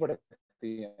लाते ही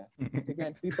पड़ती है. ठीक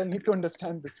है, people need to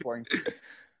understand this point.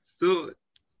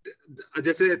 So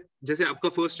जैसे आपका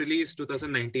फर्स्ट रिलीज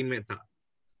 2019 में था,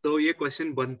 तो ये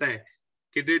क्वेश्चन बनता है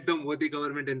कि did the Modi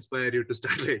government inspire you to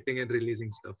start writing and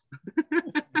releasing stuff?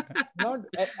 Not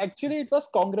actually, it was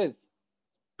Congress.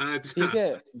 ठीक है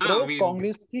bro,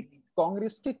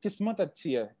 कांग्रेस की किस्मत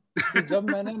अच्छी है कि जब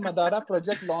मैंने मदारा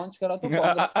प्रोजेक्ट लॉन्च करा तो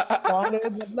कांग्रेस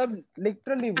मतलब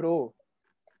लिटरली ब्रो,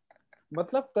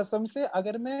 मतलब कसम से,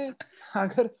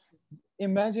 अगर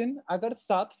इमेजिन अगर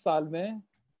 7 साल में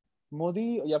मोदी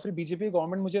या फिर बीजेपी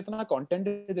गवर्नमेंट मुझे इतना कंटेंट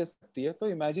दे सकती है, तो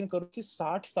इमेजिन करो कि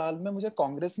 60 साल में मुझे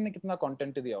कांग्रेस ने कितना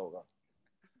कंटेंट दिया होगा.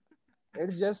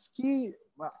 इट्स जस्ट कि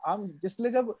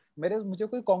इसलिए जब मुझे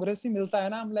कोई कांग्रेसी मिलता है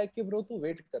ना, I'm like कि ब्रो तू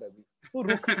वेट कर, अभी तू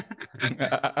रुक.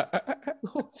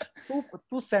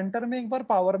 तू सेंटर में एक बार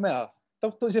पावर में आ,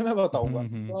 तब तुझे मैं बताऊंगा.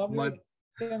 तो I'm like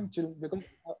I'm chill because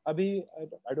अभी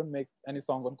I don't make any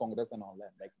song on Congress and all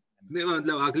that. Like नहीं,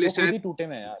 मतलब अगले शायद टूटे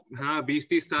में यार. हाँ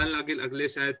 20-30 साल अगले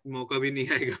शायद मौका भी नहीं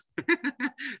आएगा.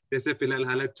 जैसे फिलहाल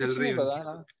हालत चल रही है.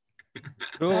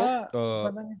 तो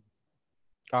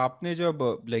आपने जब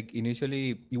like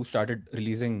initially you started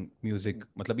releasing music,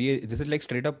 मतलब ये this is like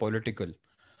straight up political,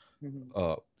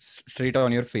 straight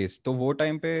on your face, तो वो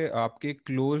टाइम पे आपके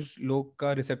क्लोज लोग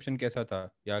का रिसेप्शन कैसा था,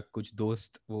 या कुछ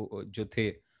दोस्त वो जो थे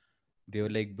दे वर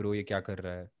लाइक ब्रो ये क्या कर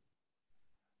रहा है?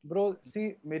 ब्रो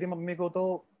सी, मेरी मम्मी को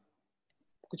तो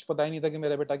कुछ पता ही नहीं था कि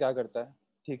मेरा बेटा क्या करता है.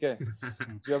 ठीक है.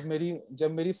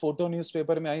 जब मेरी फोटो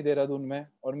न्यूज़पेपर में आई देहरादून में,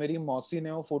 और मेरी मौसी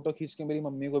ने वो फोटो खींच के मेरी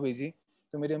मम्मी को भेजी,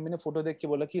 तो मेरी मम्मी ने फोटो देख के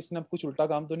बोला कि इसने अब कुछ उल्टा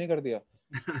काम तो नहीं कर दिया.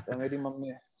 तो मेरी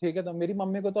मम्मी, ठीक है, तो मेरी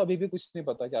मम्मी को तो अभी भी कुछ नहीं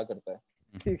पता क्या करता है.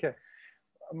 ठीक है.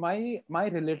 माय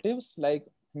रिलेटिव्स, लाइक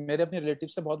मेरे अपने रिलेटिव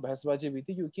से बहुत बहसबाजी हुई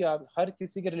थी, क्योंकि हर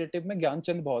किसी के रिलेटिव में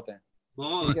ज्ञानचंद बहुत हैं.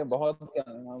 ठीक है, बहुत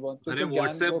ज्ञान. अरे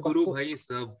व्हाट्सएप गुरु भाई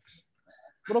सब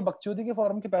पूरा बकचोदी के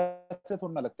फॉर्म के पैसे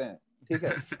थोड़ा ना लगते हैं. ठीक है.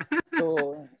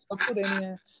 तो सबको देनी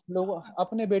है. लोग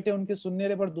अपने बेटे उनके सुनने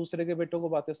रहे, पर दूसरे के बेटों को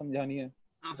बातें समझानी है.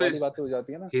 वाली बातें हो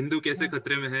जाती है ना. हिंदू कैसे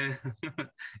खतरे में है,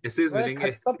 ऐसे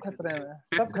मिलेंगे. सब खतरे में,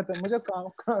 सब खतरे. मुझे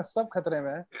सब खतरे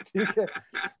में है. ठीक है.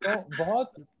 तो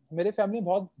बहुत मेरे फैमिली में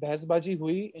बहुत बहसबाजी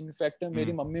हुई. इनफैक्ट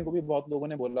मेरी मम्मी को भी बहुत लोगों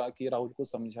ने बोला कि राहुल को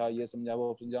समझा, ये समझा,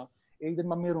 वो समझा. एक दिन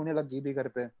मम्मी रोने लग गई थी घर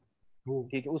पे.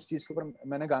 ठीक है. उस चीज के ऊपर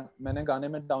मैंने गाने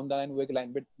में डाउन द लाइन वो एक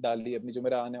लाइन पे डाल दी अपनी, जो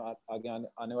मेरा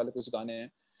आने वाले कुछ गाने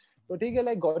हैं. तो ठीक है,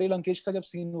 लाइक गौरी लंकेश का जब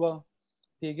सीन हुआ,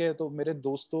 ठीक है, तो मेरे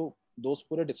दोस्त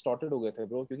पूरे डिस्टॉर्टेड हो गए थे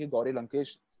ब्रो, क्योंकि गौरी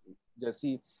लंकेश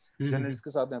जैसी जर्नलिस्ट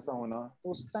के साथ ऐसा होना. तो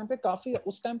उस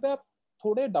टाइम पे आप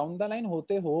थोड़े डाउन द लाइन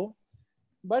होते हो,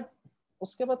 बट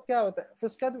उसके बाद क्या होता है,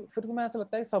 फिर तुम्हें ऐसा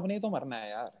लगता है सब नहीं तो मरना है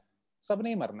यार, सब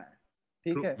नहीं मरना है.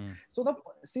 ठीक है. सो द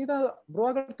सीधा ब्रो,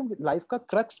 अगर तुम लाइफ का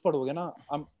क्रक्स पढ़ोगे ना,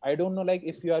 I don't know like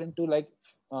if you are into like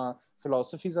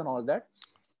philosophies and all that,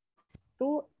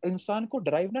 तो इंसान को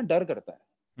ड्राइव ना डर करता है.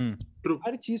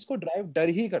 हर चीज को ड्राइव डर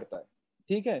ही करता है.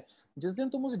 ठीक है. जिस दिन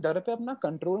तुम उस डर पे अपना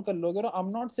कंट्रोल कर लोगे, और आई एम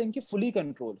नॉट सेइंग कि फुली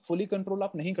कंट्रोल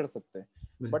आप नहीं कर सकते,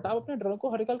 बट आप अपने डर को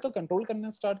हल्का हल्का कंट्रोल करना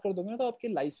स्टार्ट कर दोगे ना, तो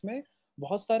आपकी लाइफ में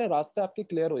बहुत सारे रास्ते आपके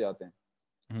क्लियर हो जाते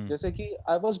हैं. जैसे कि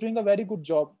I was doing a very good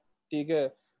job. ठीक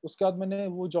है. उसके बाद मैंने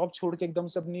वो जॉब छोड़ के एकदम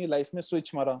से अपनी लाइफ में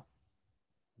स्विच मारा.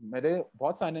 मेरे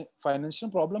बहुत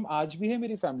फाइनेंशियल प्रॉब्लम आज भी है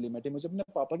मेरी फैमिली में. मुझे अपने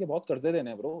पापा के बहुत कर्जे देने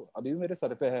हैं ब्रो, अभी भी मेरे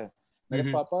सर पे है.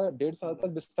 मेरे पापा 1.5 साल तक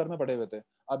बिस्तर में पड़े हुए थे.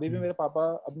 अभी भी मेरे पापा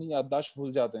अपनी याददाश्त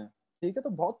भूल जाते हैं. ठीक है. तो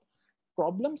बहुत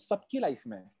प्रॉब्लम सबकी लाइफ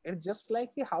में है. It's just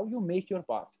like how you make your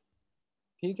path.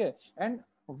 ठीक है. एंड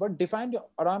व्हाट डिफाइंड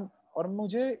योर, और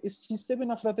मुझे इस चीज से भी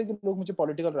नफरत है कि लोग मुझे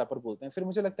पॉलिटिकल रैपर बोलते हैं. फिर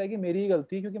मुझे लगता है कि मेरी ही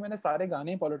गलती है, क्योंकि मैंने सारे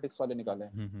गाने पॉलिटिक्स वाले निकाले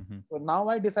हैं. तो नाउ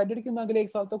आई डिसाइडेड कि मैं अगले 1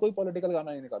 साल तक कोई पॉलिटिकल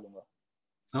गाना नहीं निकालूंगा.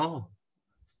 Oh,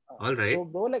 all right. So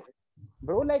bro,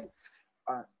 like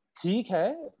ठीक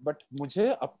है, बट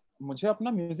मुझे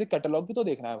अपना म्यूजिक कैटलॉग भी तो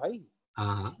देखना है भाई।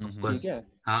 हाँ ऑफ कोर्स। ठीक है,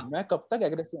 हाँ मैं कब तक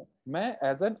एग्रेसिव, मैं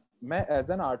एज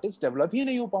एन आर्टिस्ट डेवलप ही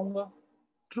नहीं हो पाऊंगा।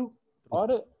 ट्रू।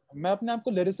 और मैं अपने आप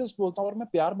को लिरिसिस्ट बोलता हूँ, और मैं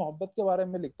प्यार मोहब्बत के बारे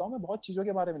में लिखता हूँ, मैं बहुत चीजों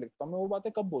के बारे में लिखता हूँ, मैं वो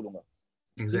बातें कब बोलूंगा?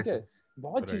 ठीक है,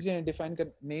 बहुत चीजें डिफाइन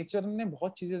कर, नेचर ने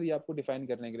बहुत चीजें दी आपको डिफाइन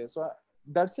करने के लिए। सो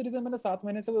दैट्स द रीजन मैंने 7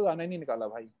 महीने से वो गाना ही नहीं निकाला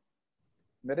भाई।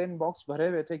 मेरे इनबॉक्स भरे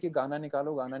हुए थे कि गाना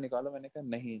निकालो गाना निकालो, मैंने कहा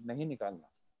नहीं निकालना।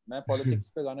 मैं पॉलिटिक्स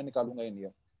पे गाना निकालूंगा इंडिया,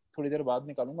 थोड़ी देर बाद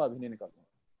निकालूंगा, अभी नहीं निकालूंगा।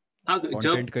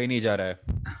 कंटेंट कहीं नहीं जा रहा है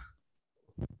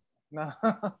ना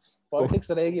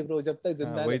पॉलिटिक्स रहेगी ब्रो, जब तक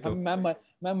जिंदा है। तो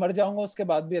मैं मर जाऊंगा उसके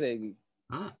बाद भी रहेगी।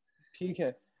 हाँ ठीक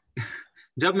है।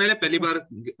 जब मैंने पहली बार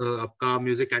आपका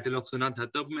म्यूजिक कैटलॉग सुना था,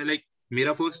 तब मैं लाइक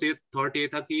मेरा फर्स्ट थॉट ये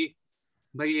था कि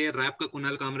भाई ये रैप का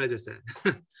कुणाल कामरा जैसा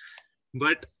है।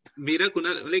 बट मेरा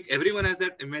Kunal, like everyone has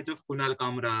that image of Kunal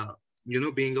Kamra, you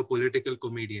know, being a political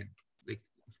comedian like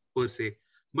पर से,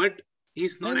 but he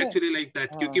is not actually like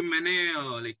that. क्योंकि मैंने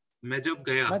लाइक मैं जब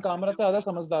गया, मैं कामरा से ज्यादा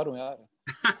समझदार हूँ यार।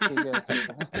 ठीक है।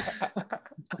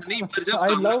 नहीं, पर जब I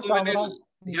कामरा love को मैंने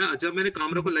कामरा। जब मैंने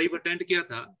कामरा को लाइव अटेंड किया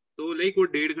था, तो लाइक वो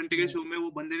 1.5 घंटे के शो में वो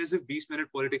बंदे ने सिर्फ 20 मिनट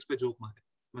पॉलिटिक्स पे जोक मारे,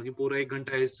 बाकी पूरा 1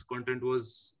 घंटा इस content was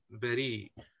very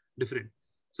different.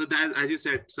 So that as you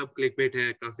said, सब क्लिकबेट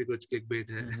है, काफी कुछ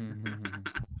क्लिकबेट है।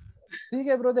 ठीक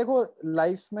है ब्रो, देखो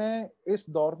लाइफ में इस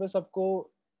दौर पे सबको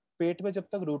पेट में जब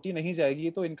तक रोटी नहीं जाएगी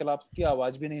तो इनकलाब की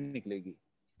आवाज भी नहीं निकलेगी।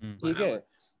 ठीक है,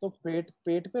 तो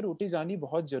पेट पे रोटी जानी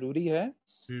बहुत जरूरी है।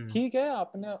 ठीक है,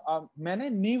 मैंने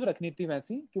नींव रखनी थी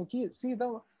वैसी, क्योंकि सीधा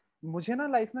मुझे ना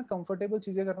लाइफ में कंफर्टेबल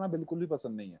चीजें करना बिल्कुल भी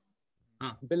पसंद नहीं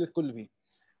है। बिल्कुल भी।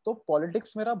 तो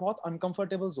पॉलिटिक्स मेरा बहुत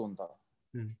अनकंफर्टेबल जोन था।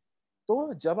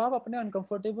 तो जब आप अपने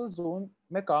अनकंफर्टेबल जोन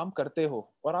में काम करते हो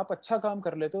और आप अच्छा काम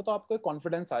कर लेते हो, तो आपको एक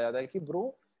कॉन्फिडेंस आ जाता है कि ब्रो,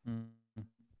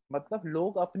 मतलब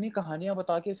लोग अपनी कहानियां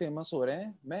बता के फेमस हो रहे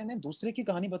हैं, मैंने दूसरे की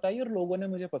कहानी बताई और लोगों ने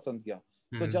मुझे पसंद किया,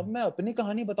 तो जब मैं अपनी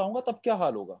कहानी बताऊंगा तब क्या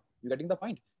हाल होगा। You getting the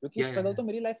point? क्योंकि स्ट्रगल तो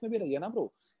मेरी लाइफ में भी रही है ना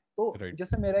ब्रो। तो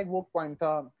जैसे मेरा एक वो पॉइंट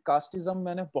था, कास्टिज्म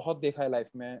मैंने बहुत देखा है लाइफ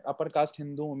में। अपर कास्ट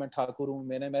हिंदू हूँ मैं, ठाकुर हूँ,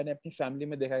 मैंने अपनी फैमिली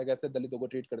में देखा है कैसे दलितों को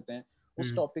ट्रीट करते हैं।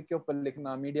 उस टॉपिक के ऊपर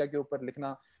लिखना, मीडिया के ऊपर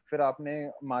लिखना, फिर आपने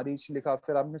मारीच लिखा,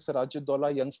 फिर आपने सिराजुद्दौला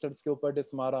यंगस्टर्स के ऊपर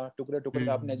डिस मारा, टुकड़े टुकड़े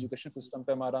आपने एजुकेशन सिस्टम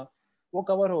पे मारा, वो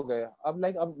कवर हो गया।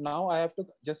 अब नाउ आई हैव टू,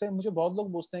 जैसे मुझे बहुत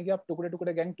लोग पूछते हैं कि आप टुकड़े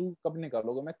टुकड़े गैंग 2 कब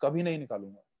निकालोगे? मैं कभी नहीं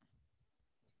निकालूंगा।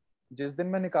 जिस दिन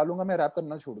मैं निकालूंगा मैं रैप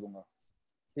करना छोड़ दूंगा।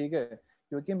 ठीक है,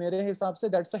 क्योंकि मेरे हिसाब से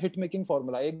that's a hit making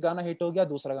formula. एक गाना हिट हो गया,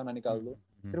 दूसरा गाना निकाल दो,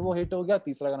 फिर वो हिट हो गया,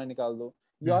 तीसरा गाना निकाल दो।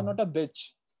 You are not a bitch.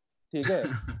 ठीक है,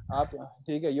 आप,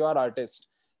 ठीक है, यू आर आर्टिस्ट।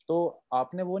 तो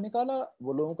आपने वो निकाला,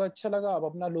 वो लोगों को अच्छा लगा, अब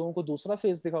अपना लोगों को दूसरा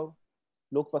फेस दिखाओ।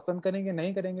 लोग पसंद करेंगे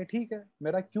नहीं करेंगे, ठीक है।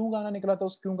 मेरा क्यों गाना निकला था,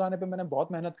 उस क्यों गाने पे मैंने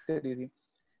बहुत मेहनत करी थी।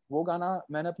 वो गाना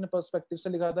मैंने अपने पर्सपेक्टिव से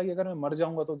लिखा था कि अगर मैं मर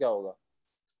जाऊंगा तो क्या होगा।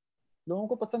 लोगों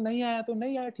को पसंद नहीं आया तो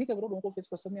नहीं आया, ठीक है ब्रो, लोगों को फेस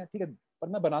पसंद नहीं आया, ठीक है, पर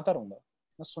मैं बनाता रहूंगा,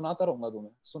 मैं सुनाता रहूंगा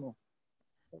तुम्हें, सुनो।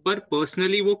 पर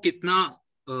पर्सनली वो कितना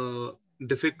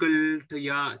डिफिकल्ट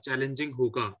या चैलेंजिंग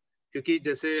होगा, क्योंकि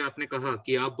जैसे आपने कहा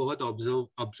कि आप बहुत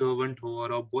ऑब्जर्वेंट हो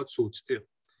और आप बहुत सोचते हो,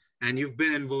 and you've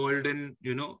been involved in,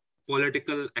 you know,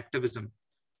 political activism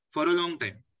for a long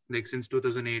time, like since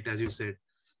 2008 as you said.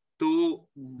 So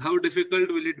how difficult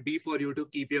will it be for you to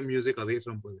keep your music away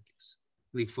from politics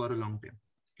like for a long time?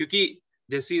 क्योंकि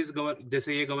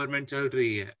जैसे ये government चल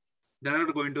रही है, there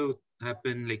are going to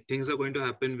happen, like things are going to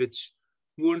happen which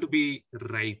won't be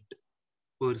right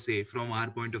per se from our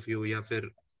point of view, या फिर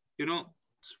you know,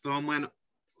 from an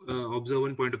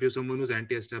observant point of view, someone who's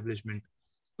anti-establishment.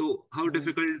 तो how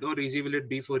difficult or easy will it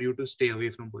be for you to stay away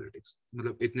from politics,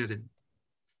 मतलब इतने दिन?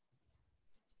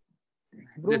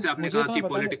 जैसे आपने कहा कि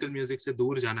पॉलिटिकल म्यूजिक से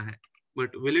दूर जाना है,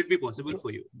 but will it be possible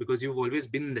for you because you've always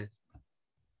been there?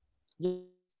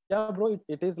 Yeah bro,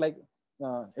 it is like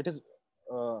it is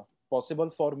possible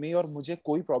for me, और मुझे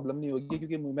कोई प्रॉब्लम नहीं होगी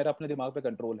क्योंकि मेरा अपने दिमाग पे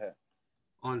कंट्रोल है।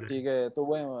 ठीक है, तो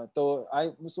वो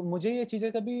तो मुझे ये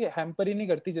चीजें कभी हैम्पर ही नहीं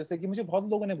करती। जैसे कि मुझे बहुत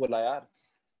लोगों ने बोला यार,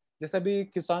 जैसे अभी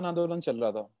किसान आंदोलन चल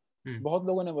रहा था, बहुत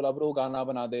लोगों ने बोला ब्रो गाना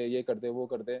बना दे, ये कर दे, वो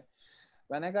कर दे।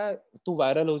 मैंने कहा तू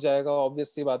वायरल हो जाएगा,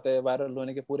 ऑब्वियस सी बात है, वायरल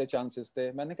होने के पूरे चांसेस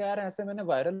थे। मैंने कहा यार ऐसे मैंने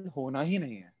वायरल होना ही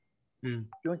नहीं है,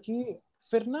 क्योंकि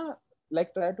फिर ना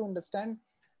like try to understand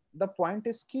the point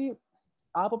is कि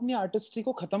आप अपनी आर्टिस्ट्री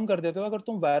को खत्म कर देते हो अगर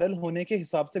तुम वायरल होने के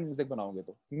हिसाब से म्यूजिक बनाओगे।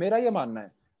 तो मेरा ये मानना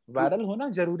है वायरल होना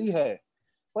जरूरी है,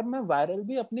 पर मैं वायरल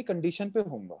भी अपनी कंडीशन पे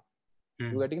होऊंगा।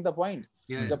 You getting the point?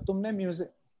 जब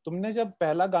तुमने जब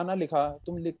पहला गाना लिखा,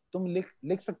 तुम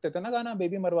लिख सकते थे ना गाना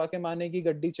बेबी मरवा के माने की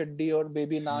गड्डी चड्डी और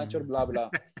बेबी नाच और ब्ला ब्ला।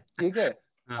 ठीक है,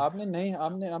 आपने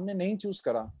नहीं चूज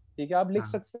करा। ठीक है, आप लिख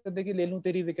सकते थे कि ले लूं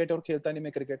तेरी विकेट और खेलता नहीं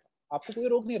मैं क्रिकेट, आपको कोई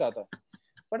रोक नहीं रहा था।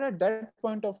 But at that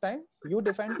point of time you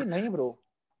define कि नहीं ब्रो,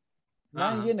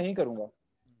 मैं ये नहीं करूंगा,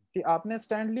 कि आपने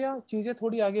स्टैंड लिया, चीजें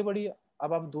थोड़ी आगे बढ़ी,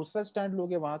 अब आप दूसरा स्टैंड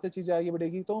लोगे, वहां से चीजें आगे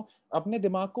बढ़ेगी। तो अपने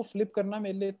दिमाग को फ्लिप करना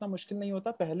मेरे लिए इतना मुश्किल नहीं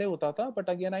होता, पहले होता था, बट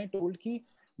अगेन आई टोल्ड कि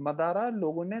मदारा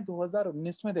लोगों ने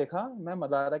 2019 में देखा, मैं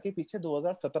मदारा के पीछे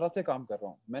 2017 से काम कर रहा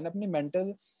हूँ। मैंने अपनी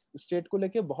मेंटल स्टेट को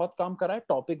लेके बहुत काम करा है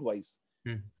टॉपिक वाइज,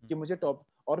 कि मुझे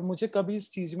और मुझे कभी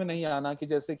इस चीज में नहीं आना कि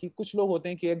जैसे कि कुछ लोग होते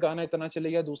हैं कि एक गाना इतना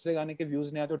चले गया, दूसरे गाने के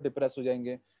व्यूज नहीं आए तो डिप्रेस हो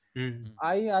जाएंगे।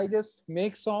 आई जस्ट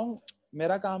मेक सॉन्ग,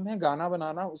 मेरा काम है गाना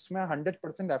बनाना, उसमें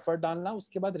 100% एफर्ट डालना,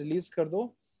 उसके बाद रिलीज कर दो।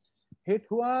 हिट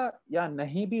हुआ या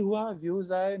नहीं भी हुआ,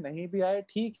 व्यूज आए नहीं भी आए,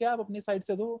 ठीक है, आप अपनी साइड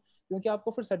से दो, क्योंकि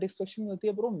आपको फिर सेटिस्फेक्शन मिलती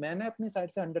है, ब्रो मैंने अपनी साइड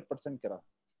से 100% करा,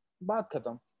 बात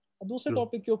खत्म। दूसरे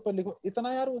टॉपिक के ऊपर लिखो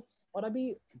इतना यार। और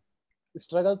अभी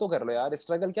स्ट्रगल तो कर लो यार,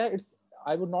 स्ट्रगल क्या है, it's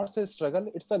I would not say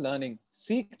struggle, it's a learning.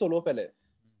 सीख तो लो पहले।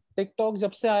 टिकटॉक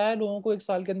जब से आया है, लोगों को 1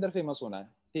 साल के अंदर फेमस होना है,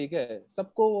 ठीक है,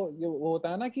 सबको वो होता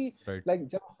है ना कि लाइक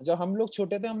जब हम लोग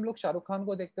छोटे थे, हम लोग शाहरुख खान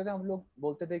को देखते थे, हम लोग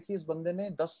बोलते थे कि इस बंदे ने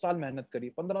 10 साल मेहनत करी,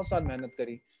 15 साल मेहनत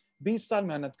करी, 20 साल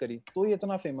मेहनत करी, तो ये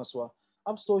इतना फेमस हुआ।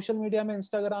 अब सोशल मीडिया में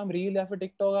इंस्टाग्राम रील या फिर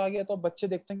टिकटॉक आ गया, तो अब बच्चे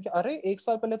देखते हैं कि अरे 1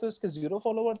 साल पहले तो इसके 0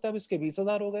 फॉलोवर थे, अब इसके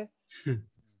 20,000 हो गए,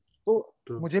 तो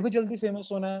मुझे भी जल्दी फेमस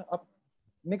होना है। अब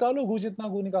निकालो गू, जितना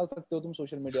गू निकाल सकते हो तुम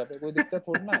सोशल मीडिया पे, कोई दिक्कत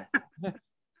थोड़ी ना है।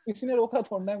 किसी ने रोका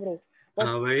थोड़ा है ब्रो, बट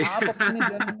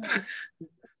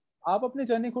आप अपनी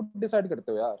जर्नी खुद डिसाइड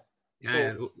करते हो यार।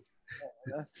 तो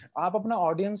आप अपना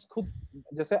ऑडियंस खुद,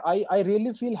 जैसे आई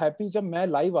रियली फील हैप्पी जब मैं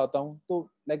लाइव आता हूँ, तो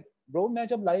लाइक ब्रो मैं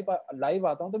जब लाइव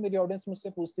आता हूँ तो मेरी ऑडियंस मुझसे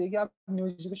पूछती है कि आप न्यू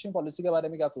एजुकेशन पॉलिसी के बारे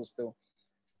में क्या सोचते हो,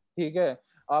 ठीक है,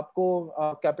 आपको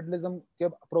कैपिटलिज्म के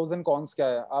प्रोज एंड कॉन्स क्या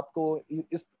है, आपको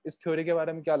इस थ्योरी के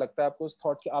बारे में क्या लगता है, आपको इस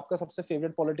थॉट की, आपका सबसे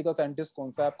फेवरेट पॉलिटिकल साइंटिस्ट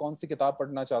कौन सा है, आप कौन सी किताब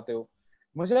पढ़ना चाहते हो।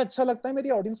 मुझे अच्छा लगता है मेरी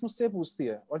ऑडियंस मुझसे पूछती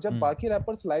है। और जब बाकी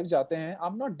रैपर्स लाइव जाते हैं, I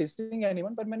am not dissing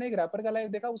anyone, पर मैंने एक रैपर का लाइव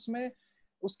देखा, उसमें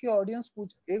उसकी ऑडियंस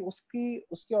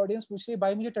उसकी ऑडियंस पूछ रही,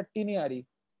 भाई मुझे टट्टी नहीं आ रही,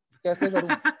 कैसे करूं।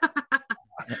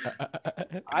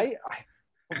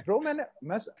 ब्रो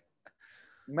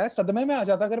मैं सदमे में आ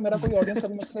जाता अगर मेरा कोई ऑडियंस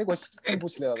कभी मुझसे क्वेश्चन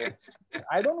पूछ लेगा तो।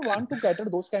 I don't want to cater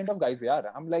those kind of guys यार।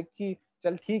 आई एम लाइक कि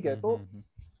चल ठीक है, तो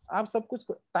आप सब कुछ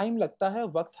टाइम लगता है,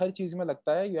 वक्त हर चीज में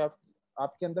लगता है, यू हैव,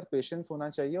 आपके अंदर पेशेंस होना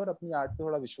चाहिए और अपनी आर्ट पे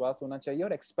थोड़ा विश्वास होना चाहिए,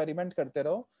 और एक्सपेरिमेंट करते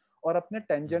रहो और अपने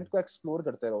टेंजेंट को एक्सप्लोर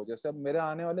करते रहो। जैसे अब मेरे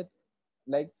आने वाले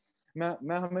लाइक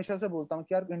मैं हमेशा से बोलता हूँ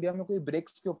कि यार इंडिया में कोई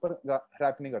ब्रेक्स के ऊपर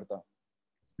रैप नहीं करता,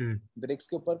 ब्रेक्स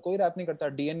के ऊपर कोई रैप नहीं करता,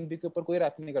 डीएनबी के ऊपर कोई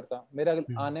रैप नहीं करता। मेरे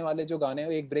आने वाले जो गाने हैं,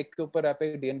 एक ब्रेक के ऊपर रैप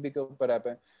है, डीएनबी के ऊपर रैप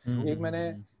है, एक मैंने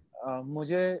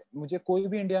मुझे कोई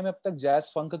भी इंडिया में अब तक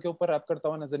जैज फंक के ऊपर रैप करता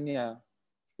हुआ नजर नहीं आया,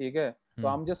 ठीक है। तो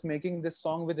I am just making this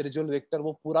song with रिजुअल विक्टर,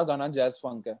 वो पूरा गाना जैज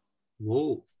फंक है,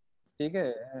 ठीक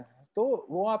है। तो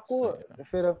वो आपको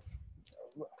फिर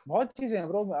बहुत चीजें हैं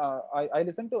bro. I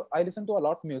listen to a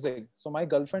lot music, so my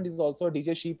girlfriend is also a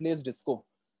DJ, she plays disco.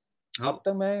 अब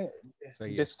तक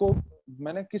मैं डिस्को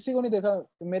मैंने किसी को नहीं देखा,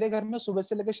 मेरे घर में सुबह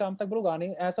से लेकर शाम तक ब्रो गाने,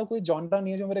 ऐसा कोई जॉनरा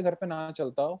नहीं है जो मेरे घर पे ना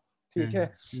चलता हो, ठीक है।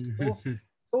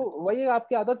 तो वही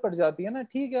आपकी आदत पड़ जाती है ना,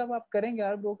 ठीक है, अब आप करेंगे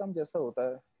यार ब्रो, काम जैसा होता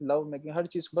है, लव मेकिंग हर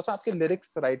चीज, बस आपके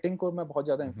लिरिक्स राइटिंग को मैं बहुत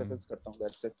ज्यादा एम्फेसिस करता हूँ,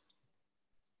 दैट्स इट।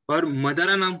 और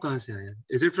मदारा नाम कहाँ से आया?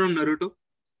 Is it from Naruto?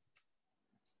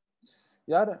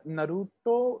 यार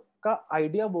नारुतो का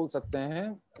आइडिया बोल सकते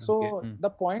हैं। So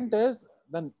the point is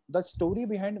the story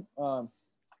behind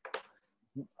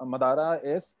Madara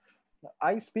is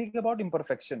I speak about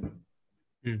imperfection,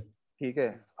 ठीक है,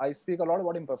 I speak a lot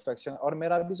about imperfection। और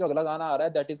मेरा भी जो अगला गाना आ रहा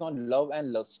है that is on love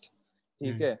and lust,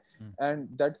 ठीक है, and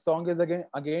that song is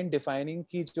again defining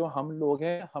कि जो हम लोग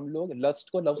हैं, हम लोग लस्ट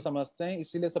को लव समझते हैं,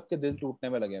 इसीलिए सबके दिल टूटने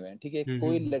में लगे हुए हैं, ठीक है।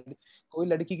 कोई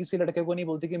लड़की किसी लड़के को नहीं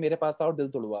बोलती कि मेरे पास आओ दिल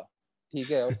तोड़वा,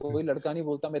 ठीक है, और कोई लड़का नहीं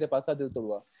बोलता मेरे पास आ दिल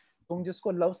तोड़वा। तुम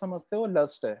जिसको लव समझते हो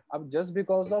लस्ट है। अब just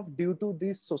because of due to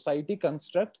this society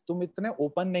construct तुम इतने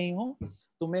ओपन नहीं हो,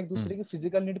 तुम्हें एक दूसरे की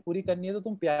फिजिकल नीड पूरी करनी है, तो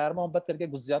तुम प्यार मोहब्बत करके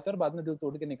घुस जाते हो और बाद में दिल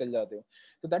तोड़ के निकल जाते हो।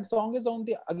 तो that song is on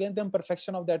the again the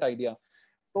imperfection of that idea.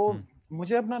 तो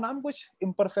मुझे अपना नाम कुछ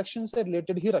इम्परफेक्शन से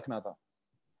रिलेटेड ही रखना था,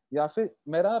 या फिर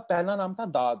मेरा पहला नाम था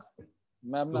दाग।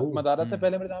 मैं अपना मदारा से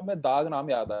पहले मेरे नाम में दाग नाम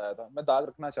याद आया था, मैं दाग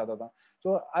रखना चाहता था।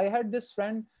 तो आई हैड दिस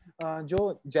फ्रेंड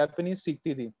जो जापानीज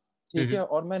सीखती थी, ठीक है,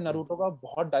 और मैं नारुतो का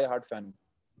बहुत डाई हार्ड फैन हूँ,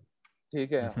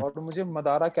 ठीक है, और मुझे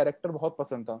मदारा कैरेक्टर बहुत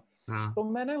पसंद था। तो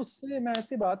मैंने उससे मैं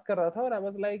ऐसी बात कर रहा था और आई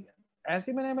वाज लाइक,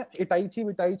 ऐसी मैंने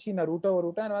इटाइची नारुतो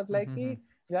वरुतो एंड आई वाज लाइक कि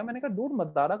यार, मैंने कहा डूड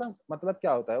मदारा का मतलब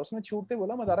क्या होता है। उसने छूटते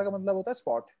बोला मदारा का मतलब होता है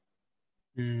स्पॉट।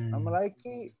 आई एम लाइक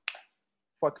कि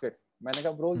फक इट, मैंने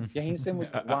कहा ब्रो यहीं से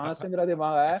वहां से मेरा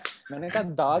दिमाग आया, मैंने कहा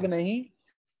दाग नहीं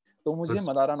तो मुझे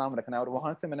मदारा नाम रखना है, और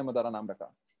वहां से मैंने मदारा नाम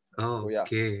रखा।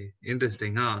 Okay,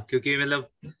 interesting. हाँ, क्योंकि मतलब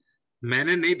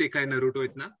मैंने नहीं देखा है नारुतो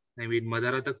इतना, आई मीन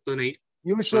मदारा तक तो नहीं।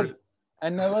 You should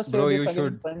and never say Bro, this you again in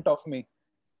should. front of me.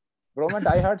 Bro, मैं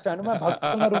डाई हार्ड फैन हूँ, मैं भक्त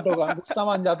हूँ नारुतो का, गुस्सा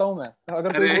मान जाता हूँ मैं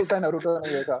अगर कोई अरे बोलता है नारुतो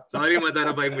नहीं देखा। सॉरी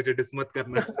मदारा भाई, मुझे डिस मत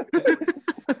करना।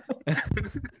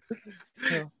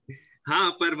 हाँ,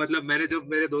 पर मतलब मैंने जब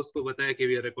मेरे दोस्त को बताया कि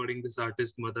we are recording this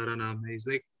artist Madara नाम है, इज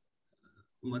लाइक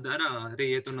मदारा, अरे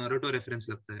ये तो नारुतो रेफरेंस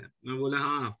लगता है। मैं बोला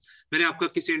हाँ, मैंने आपका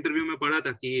किसी इंटरव्यू में पढ़ा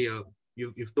था कि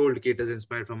you've told कि it is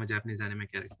inspired from a Japanese anime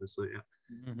character, so yeah,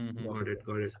 got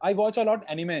it. I watch a lot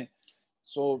anime,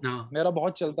 so हाँ, मेरा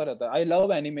बहुत चलता रहता है। I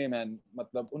love anime man,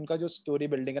 मतलब उनका जो story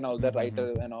building and all that,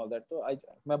 writer and all that, तो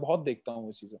मैं बहुत देखता हूँ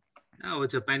वो चीजें। हाँ, वो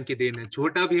जापान की देन है,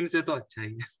 छोटा भीम से तो अच्छा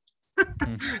ही है।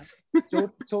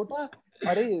 छोटा,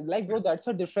 अरे like bro, that's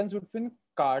a difference between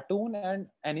cartoon and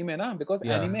anime ना, because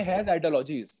anime has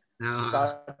ideologies.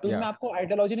 Cartoon में आपको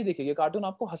आइडियोलॉजी नहीं दिखेगी, कार्टून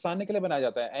आपको हंसाने के लिए बनाया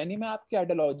जाता है, एनीमे आपके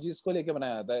आइडियोलॉजीज को लेके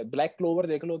बनाया जाता है। ब्लैक क्लोवर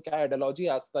देख लो, क्या आइडियोलॉजी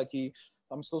आस्था की,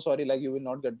 I am so sorry like you will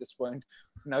not get this point.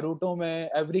 Naruto में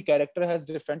every character has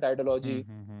different ideology,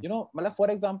 you know, मतलब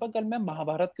फॉर एग्जांपल कल मैं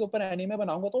महाभारत के ऊपर एनीमे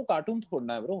बनाऊंगा तो वो कार्टून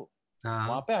थोड़ना है ब्रो,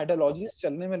 वहां पे आइडियोलॉजीज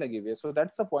चलने में लगी हुई है, सो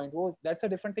दैट्स अ पॉइंट, वो that's a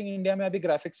different thing. India में अभी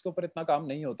ग्राफिक्स के ऊपर इतना काम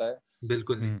नहीं होता है,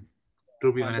 बिल्कुल नहीं,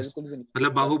 टू बी ऑनेस्ट, बिल्कुल भी नहीं।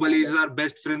 मतलब Baahubali is our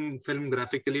best film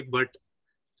graphically, but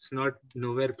it's not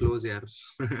nowhere close यार,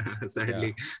 sadly.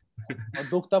 और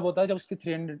दुख तब होता है जब उसकी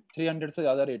 300 से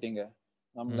ज्यादा रेटिंग है,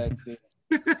 हम लाइक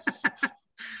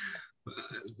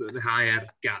हाँ यार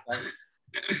क्या,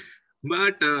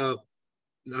 बट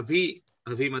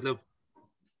अभी मतलब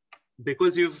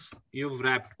because you've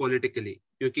rapped politically,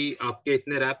 क्योंकि आपके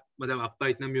इतने रैप, मतलब आपका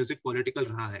इतना म्यूजिक पॉलिटिकल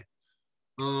रहा है,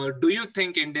 do you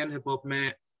think Indian hip hop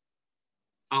में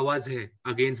आवाज है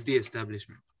against the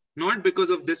establishment, not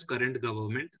because of this current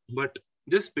government, but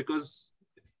just because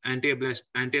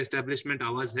anti-establishment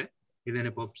आवाज है इंडियन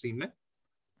हिप हॉप सीन में,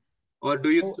 और डू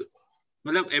यू,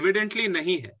 मतलब एविडेंटली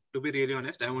नहीं है, to be really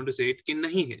honest, I want to से इट कि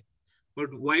नहीं है,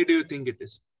 but why do you think it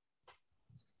is?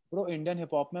 Bro Indian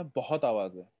hip hop में बहुत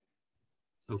आवाज है,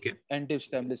 ओके, एंटी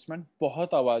एस्टेब्लिशमेंट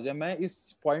बहुत आवाज है, मैं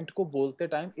इस पॉइंट को बोलते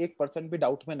टाइम 1% भी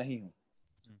डाउट में नहीं हूँ,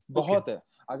 बहुत है।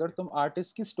 अगर तुम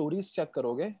आर्टिस्ट की स्टोरीज चेक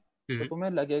करोगे तो तुम्हें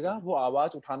लगेगा वो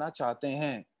आवाज उठाना चाहते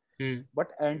हैं,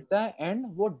 बट एट द एंड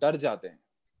वो डर जाते हैं।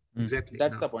 Exactly,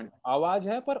 that's the point. आवाज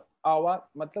है पर आवाज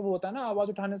मतलब वो होता है ना, आवाज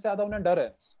उठाने से ज्यादा उन्हें डर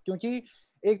है, क्योंकि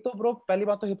एक तो ब्रो पहली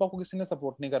बात तो हिप हॉप को किसी ने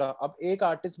सपोर्ट नहीं करा। अब एक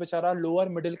आर्टिस्ट बेचारा लोअर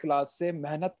मिडिल क्लास से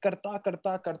मेहनत करता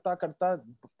करता करता करता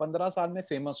 15 साल में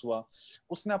फेमस हुआ,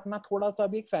 उसने अपना थोड़ा सा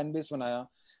भी एक फैन बेस बनाया,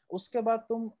 उसके बाद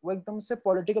तुम वो एकदम से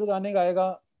पॉलिटिकल गाने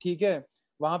गाएगा, ठीक है,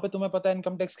 वहां पे तुम्हें पता है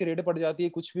इनकम टैक्स की रेड पड़ जाती है,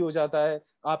 कुछ भी हो जाता है,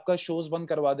 आपका शोज बंद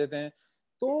करवा देते हैं,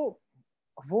 तो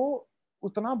वो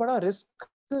उतना बड़ा रिस्क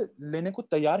लेने को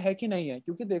तैयार है कि नहीं है?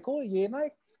 क्योंकि देखो ये ना,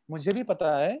 एक मुझे भी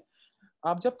पता है,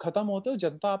 आप जब खत्म होते हो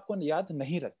जनता आपको याद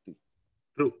नहीं रखती,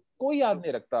 कोई याद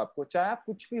नहीं रखता आपको, चाहे आप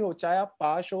कुछ भी हो, चाहे आप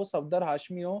पाश हो, सफदर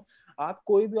हाशमी हो, आप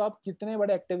कोई भी, आप कितने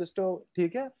बड़े एक्टिविस्ट हो,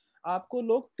 ठीक है, आपको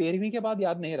लोग 13वीं के बाद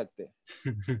याद नहीं रखते,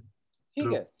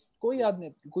 ठीक है, कोई याद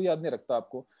नहीं रखता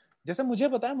आपको। जैसे मुझे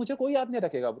पता है मुझे कोई याद नहीं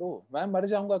रखेगा ब्रो, मैं मर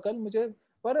जाऊंगा कल मुझे,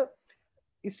 पर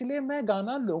इसलिए मैं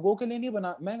गाना लोगों के लिए नहीं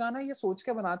बना, मैं गाना ये सोच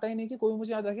के बनाता ही नहीं कि कोई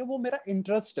मुझे याद रखे, वो मेरा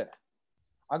इंटरेस्ट है।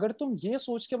 अगर तुम ये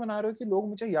सोच के बना रहे हो कि लोग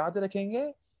मुझे याद रखेंगे,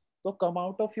 तो come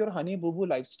out of your honey बुबू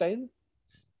lifestyle,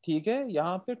 ठीक है,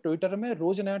 यहाँ पे ट्विटर में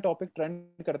रोज नया टॉपिक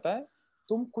ट्रेंड करता है,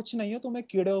 तुम कुछ नहीं हो, तुम एक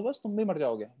कीड़े हो बस, तुम भी मर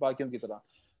जाओगे बाकियों की तरह।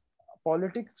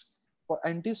 पॉलिटिक्स,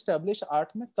 एंटी स्टैब्लिश आर्ट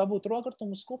में तब उतरो अगर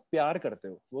तुम उसको प्यार करते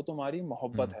हो, वो तुम्हारी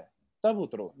मोहब्बत है, तब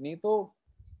उतरो, नहीं तो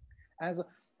एज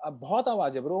बहुत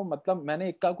आवाज है ब्रो। मतलब मैंने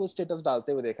इक्का को स्टेटस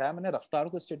डालते हुए देखा है, मैंने रफ्तार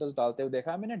को स्टेटस डालते हुए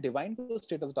देखा है, मैंने डिवाइन को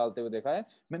स्टेटस डालते हुए देखा है,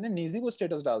 मैंने नीजी को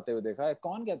स्टेटस डालते हुए देखा है।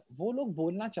 कौन क्या वो लोग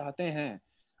बोलना चाहते हैं,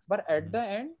 पर एट द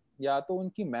एंड या तो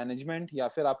उनकी मैनेजमेंट या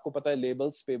फिर आपको पता है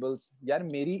लेबल्स पेबल्स, यार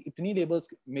मेरी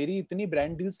इतनी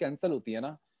ब्रांड डील्स कैंसिल होती है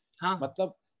ना, हाँ,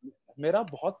 मतलब मेरा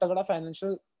बहुत तगड़ा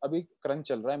फाइनेंशियल अभी क्रंच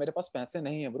चल रहा है, मेरे पास पैसे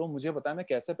नहीं है ब्रो, मुझे पता है मैं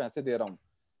कैसे पैसे दे रहा हूँ,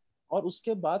 और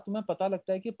उसके बाद तुम्हें पता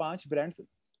लगता है कि 5 ब्रांड्स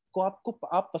को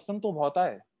आप पसंद तो बहुत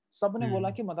आए, सबने बोला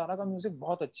कि मदारा का म्यूजिक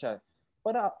बहुत अच्छा है,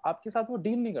 पर आपके साथ वो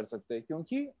डील नहीं कर सकते,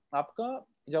 क्योंकि आपका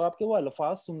जब आपके वो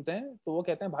अल्फाज सुनते हैं तो वो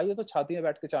कहते हैं भाई ये तो छाती में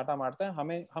बैठ के चांटा मारता है,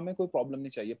 हमें कोई प्रॉब्लम नहीं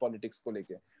चाहिए पॉलिटिक्स को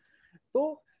लेके।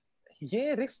 तो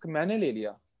ये रिस्क मैंने ले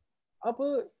लिया, अब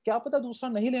क्या पता दूसरा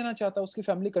नहीं लेना चाहता, उसकी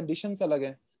फैमिली कंडीशंस अलग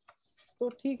है, तो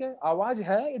ठीक है, आवाज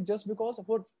है, इट जस्ट बिकॉज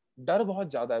वो डर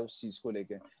बहुत ज्यादा है उस चीज को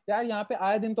लेके। यार यहाँ पे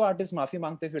आए दिन तो आर्टिस्ट माफी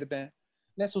मांगते फिरते हैं,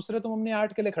 नहीं सुसरे तुम अपनी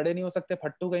आर्ट के लिए खड़े नहीं हो सकते,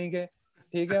 फट्टू कहीं के,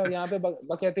 ठीक है, और यहाँ पे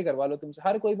बकैती करवा लो तुमसे,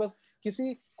 हर कोई बस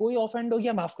कोई ऑफेंड हो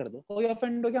गया माफ कर दो, कोई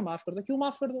ऑफेंड हो गया माफ कर दो, क्यों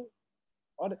माफ कर दो?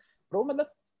 और ब्रो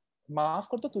मतलब माफ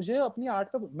कर, तो तुझे अपनी आर्ट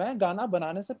पे, मैं गाना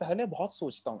बनाने से पहले बहुत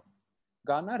सोचता हूँ,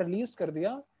 गाना रिलीज कर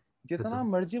दिया, जितना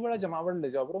मर्जी बड़ा जमावट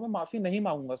ले जाओ ब्रो, मैं माफी नहीं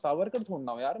मांगूंगा, सावरकर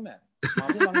थोड़ना हूँ यार मैं,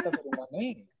 माफी मांगता फिरूंगा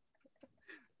नहीं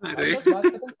भाई, बस बात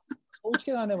खत्म, सोच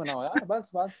के गाने बनाओ यार, बस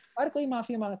बात। अरे कोई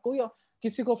माफी मांग, कोई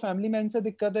किसी को फैमिली मैन से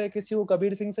दिक्कत है, किसी को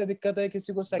कबीर सिंह से दिक्कत है,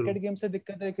 किसी को सेकंड गेम से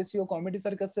दिक्कत है, किसी को कॉमेडी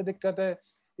सर्कस से दिक्कत है,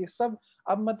 ये सब।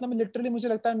 अब मतलब लिटरली मुझे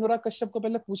लगता है अनुराग कश्यप को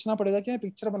पहले पूछना पड़ेगा कि मैं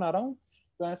पिक्चर बना रहा हूँ,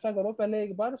 तो ऐसा करो पहले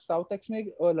एक बार साउथ एक्स में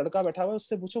एक लड़का बैठा हुआ है,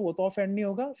 उससे पूछो, वो तो ऑफेंड नहीं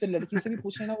होगा, फिर लड़की से भी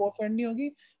पूछ लेना, वो ऑफेंड नहीं होगी,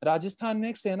 राजस्थान में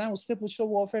एक सेना है, उससे पूछ लो,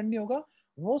 वो ऑफेंड नहीं होगा।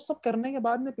 वो सब करने के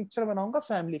बाद मैं पिक्चर बनाऊंगा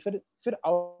फैमिली, फिर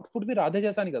आउटपुट भी राधे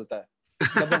जैसा निकलता है,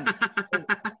 दबंग।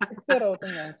 तो रहो तुम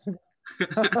ऐसे।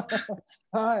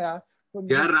 हाँ यार, तो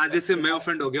यार राजे से मैं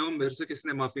ऑफेंड हो गया हूँ, मेरे से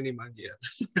किसने माफी नहीं मांगी यार।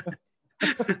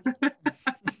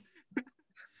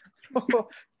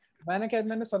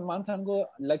 मैंने सलमान खान को,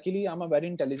 luckily I am a very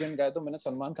intelligent guy, तो मैंने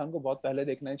सलमान खान को बहुत पहले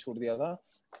देखना ही छोड़ दिया था।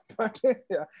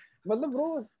 मतलब ब्रो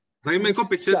भाई मेरे को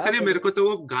पिक्चर से नहीं, मेरे को तो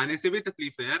वो गाने से भी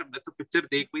तकलीफ है यार, मैं तो पिक्चर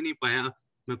देख भी नहीं पाया,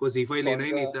 मेरे को जी5 लेना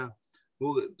ही नहीं था।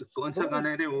 वो कौन सा गाना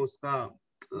है रे वो उसका,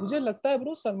 मुझे लगता है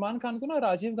ब्रो सलमान खान को ना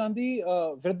राजीव गांधी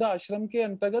वृद्धा आश्रम के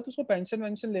अंतर्गत उसको पेंशन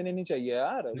वेंशन लेने नहीं चाहिए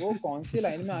यार, वो कौन सी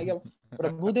लाइन में आ गया।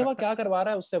 प्रभुदेवा क्या करवा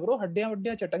रहा है उससे ब्रो, हड्डियां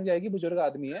वड्डियां चटक जाएगी, बुजुर्ग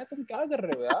आदमी है, तुम क्या कर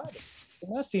रहे हो यार,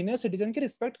 तुम सीनियर सिटीजन की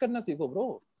रिस्पेक्ट करना सीखो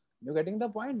bro, you getting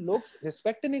the point. लोग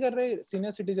रिस्पेक्ट नहीं कर रहे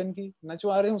सीनियर सिटीजन की,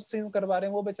 नचवा रहे हैं उससे, करवा रहे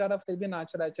हैं, वो बेचारा फिर भी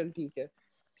नाच रहा है, चल ठीक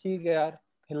है यार,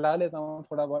 हिला लेता हूँ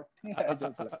थोड़ा बहुत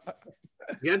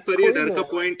यार। पर ये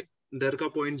डर का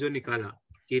पॉइंट जो निकाला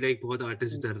कि लाइक बहुत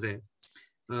आर्टिस्ट डर रहे हैं,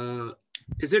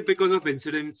 is it because of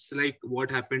incidents like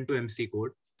what happened to MC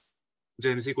Kode, जो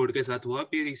एमसी कोड के साथ हुआ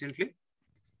अभी रिसेंटली?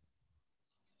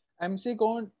 एमसी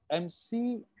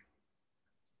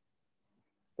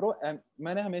ब्रो,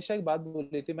 मैंने हमेशा एक बात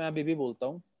बोली थी, मैं अभी भी बोलता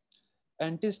हूँ,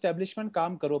 एंटी एस्टेब्लिशमेंट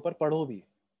काम करो पर पढ़ो भी।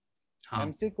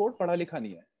 एमसी कोड पढ़ा लिखा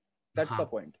नहीं है, that's the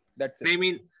point, that's it. I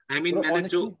mean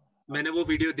मैंने वो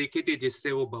वीडियो देखी थी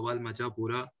जिससे वो बवाल मचा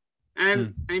पूरा, and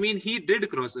I mean he did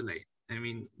cross a line. I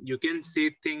mean you can say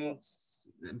things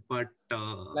but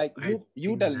like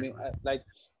you tell me like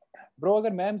bro,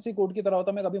 अगर मैं MC कोड की तरह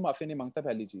होता मैं कभी माफी नहीं मांगता,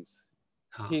 पहली चीज।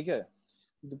 ठीक है,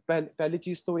 पहली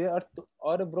चीज तो ये,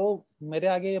 और ब्रो मेरे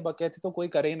आगे ये बकैती तो कोई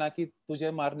करे ना कि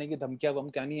तुझे मारने की धमकियां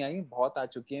वमकियां नहीं आई, बहुत आ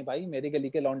चुकी हैं भाई, मेरी गली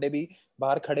के लौंडे भी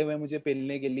बाहर खड़े हुए मुझे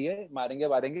पेलने के लिए,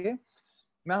 मारेंगे।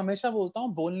 मैं हमेशा बोलता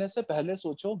हूँ बोलने से पहले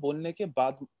सोचो, बोलने के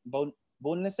बाद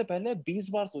बोलने से पहले 20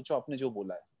 बार सोचो आपने जो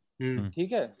बोला है।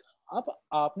 ठीक है, अब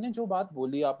आपने जो बात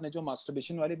बोली, आपने जो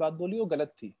मास्टरबेशन वाली बात बोली वो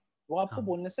गलत थी, वो आपको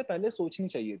बोलने से पहले सोचनी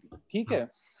चाहिए थी। ठीक है,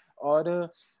 और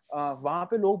वहां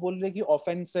पे लोग बोल रहे कि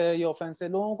ऑफेंस है, ये ऑफेंस है,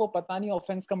 लोगों को पता नहीं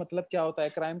ऑफेंस का मतलब क्या होता है,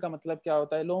 क्राइम का मतलब क्या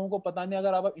होता है, लोगों को पता नहीं।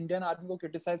 अगर आप इंडियन आर्मी को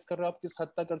क्रिटिसाइज कर रहे हो, आप किस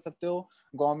हद तक कर सकते हो,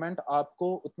 गवर्नमेंट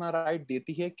आपको उतना राइट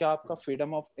देती है, क्या आपका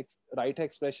फ्रीडम ऑफ राइट है,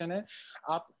 एक्सप्रेशन है।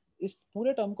 आप इस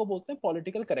पूरे टर्म को बोलते हैं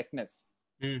पॉलिटिकल करेक्टनेस।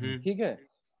 ठीक है,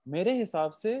 मेरे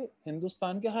हिसाब से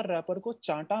हिंदुस्तान के हर रैपर को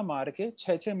चांटा मार के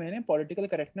 6-6 महीने पॉलिटिकल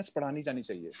करेक्टनेस पढ़ानी जानी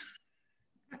चाहिए।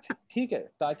 ठीक है,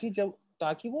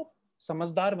 ताकि वो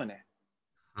समझदार बने।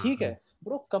 ठीक है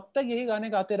ब्रो, कब तक यही गाने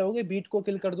गाते रहोगे, बीट को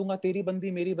किल कर दूंगा, तेरी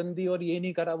बंदी मेरी बंदी, और ये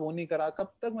नहीं करा वो नहीं करा,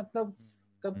 कब तक, मतलब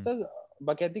कब तक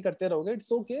बकैती करते रहोगे?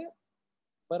 इट्स ओके,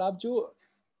 पर आप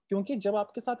क्योंकि जब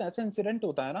आपके साथ ऐसे इंसिडेंट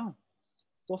होता है ना,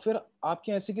 तो फिर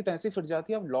आपकी ऐसी की तैसी फिर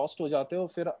जाती है, आप लॉस्ट हो जाते हो।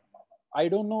 फिर आई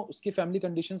डोंट नो, उसकी फैमिली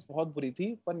कंडीशंस बहुत बुरी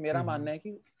थी, पर मेरा मानना है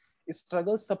कि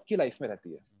स्ट्रगल सबकी लाइफ में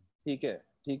रहती है।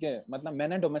 ठीक है, मतलब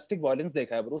मैंने डोमेस्टिक वायलेंस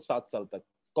देखा है ब्रो 7 साल तक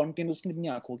कंटिन्यूअसली अपनी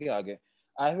आंखों के आगे।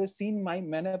 आई हैव सीन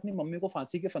मैंने अपनी मम्मी को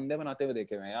फांसी के फंदे बनाते हुए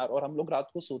देखे हुए हैं यार, और हम लोग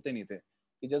रात को सोते नहीं थे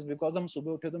कि जस्ट बिकॉज हम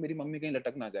सुबह उठे तो मेरी मम्मी कहीं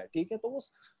लटक ना जाए। ठीक है, तो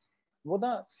वो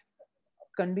द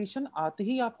कंडीशन आती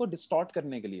ही आपको डिस्टॉर्ट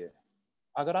करने के लिए।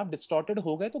 अगर आप डिस्टॉर्टेड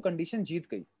हो गए तो कंडीशन जीत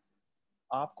गई।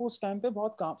 आपको उस टाइम पे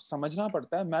बहुत काम समझना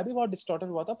पड़ता है। मैं भी बहुत डिस्टॉर्टेड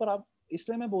हुआ था, पर आप,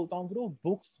 इसलिए मैं बोलता हूँ ब्रो,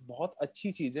 बुक्स बहुत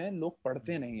अच्छी चीज है, लोग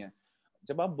पढ़ते नहीं है।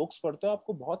 जब आप बुक्स पढ़ते हो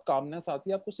आपको बहुत कामनेस आती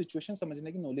है, आपको सिचुएशन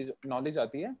समझने की नॉलेज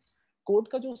आती है। कोर्ट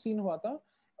का जो सीन हुआ था,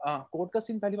 कोर्ट का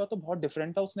सीन पहली बात तो बहुत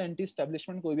डिफरेंट था, उसने एंटी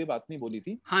एस्टेब्लिशमेंट कोई भी बात नहीं बोली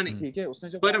थी। हाँ नहीं, ठीक है, उसने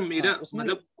जो पर मेरा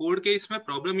मतलब कोर्ट के इसमें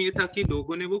प्रॉब्लम ये था कि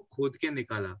लोगों ने वो खोद के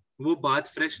निकाला, वो बात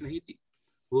फ्रेश नहीं थी।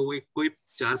 वो एक कोई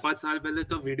 4-5 साल पहले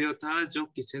का वीडियो था जो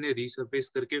किसी ने रीसर्फेस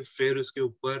करके फिर उसके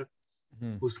ऊपर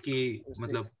उसकी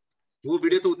मतलब वो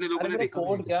वीडियो तो उतने लोगों ने देखा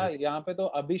नहीं। क्या यहाँ पे तो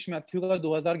अभिष मैथ्यू का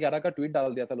 2011 का ट्वीट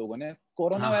डाल दिया था लोगों ने,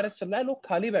 कोरोना वायरस चल रहा है, लोग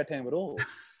खाली बैठे हैं ब्रो,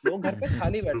 लोग घर पे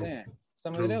खाली बैठे हैं,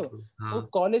 समझ रहे हो? तो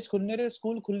कॉलेज खुलने रहे,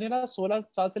 स्कूल खुलने रहा, 16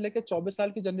 साल से लेकर 24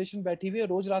 साल की जनरेशन बैठी हुई है,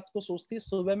 रोज रात को सोचती है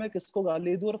सुबह में किसको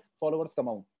गाली दूं और फॉलोअर्स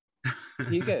कमाऊं।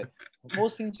 ठीक है, वो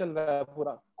सीन चल रहा है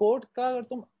पूरा। कोर्ट का अगर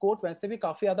तुम, कोर्ट वैसे भी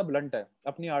काफी ज्यादा ब्लंट है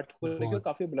अपनी आर्ट को लेकर,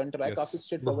 काफी ब्लंट रहा है, काफी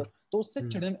स्ट्रेट फॉरवर्ड, तो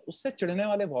उससे चिढ़ने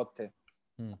वाले बहुत थे।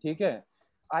 ठीक है,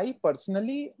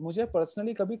 मुझे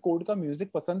पर्सनली कभी कोड का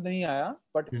म्यूजिक पसंद नहीं आया,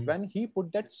 but when he put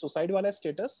that suicide वाला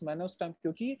स्टेटस, मैंने उस टाइम,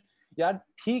 क्योंकि यार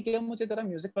ठीक है मुझे तेरा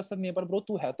म्यूजिक पसंद नहीं है, पर ब्रो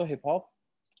तू है तो हिप हॉप,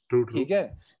 ठीक है,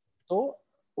 तो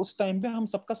उस टाइम पे हम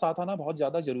सबका साथ आना बहुत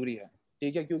ज्यादा जरूरी है।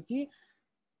 ठीक है, क्योंकि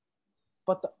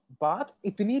बात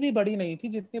इतनी भी बड़ी नहीं थी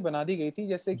जितनी बना दी गई थी।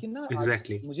 जैसे कि ना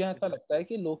मुझे ऐसा लगता है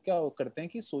कि लोग क्या करते हैं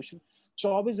कि सोशल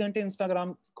 24 घंटे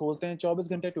इंस्टाग्राम खोलते हैं, 24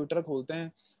 घंटे ट्विटर खोलते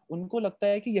हैं, उनको लगता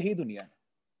है कि यही दुनिया है।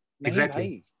 नहीं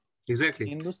भाई,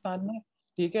 हिंदुस्तान में,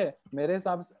 ठीक है, मेरे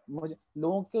हिसाब से मुझे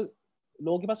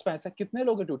लोगों के पास पैसा, कितने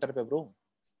लोग हैं ट्विटर पे ब्रो?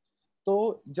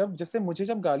 तो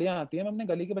जब गालियां आती है, मैं अपने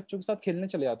गली के बच्चों के साथ खेलने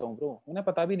चले जाता हूँ ब्रो, उन्हें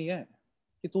पता भी नहीं है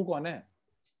कि तू कौन है,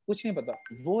 कुछ नहीं पता,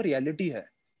 वो रियलिटी है,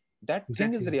 दैट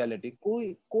थिंग इज रियलिटी।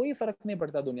 कोई फर्क नहीं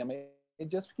पड़ता दुनिया में,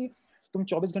 जस्ट कि तुम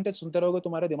 24 घंटे सुनते रहोगे,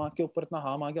 तुम्हारे दिमाग के ऊपर इतना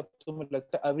हार्म आ गया, तुम्हें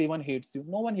लगता है everyone hates you.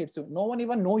 No one hates you, no one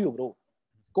even know you bro.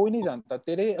 कोई नहीं जानता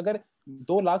तेरे, अगर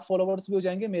 2 लाख फॉलोवर्स भी हो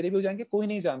जाएंगे, मेरे भी हो जाएंगे, कोई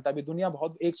नहीं जानता। अभी दुनिया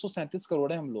बहुत 137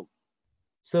 करोड़ है हम लोग।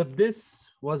 So this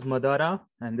was Madara,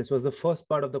 and this was the first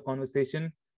part of the conversation.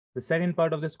 The second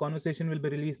part of this conversation will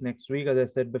be released next week, as I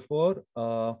said before.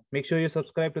 Make sure you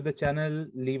subscribe to the channel,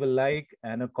 leave a like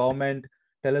and a comment.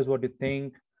 Tell us what you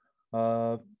think.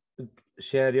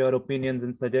 Share your opinions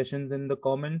and suggestions in the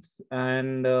comments,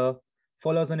 and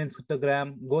follow us on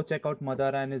Instagram. Go check out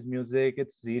Madara and his music.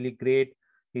 It's really great.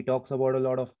 He talks about a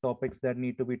lot of topics that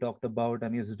need to be talked about,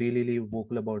 and he's really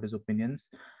vocal about his opinions.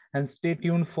 And stay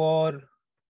tuned for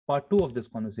part 2 of this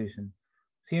conversation.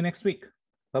 See you next week.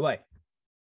 Bye-bye.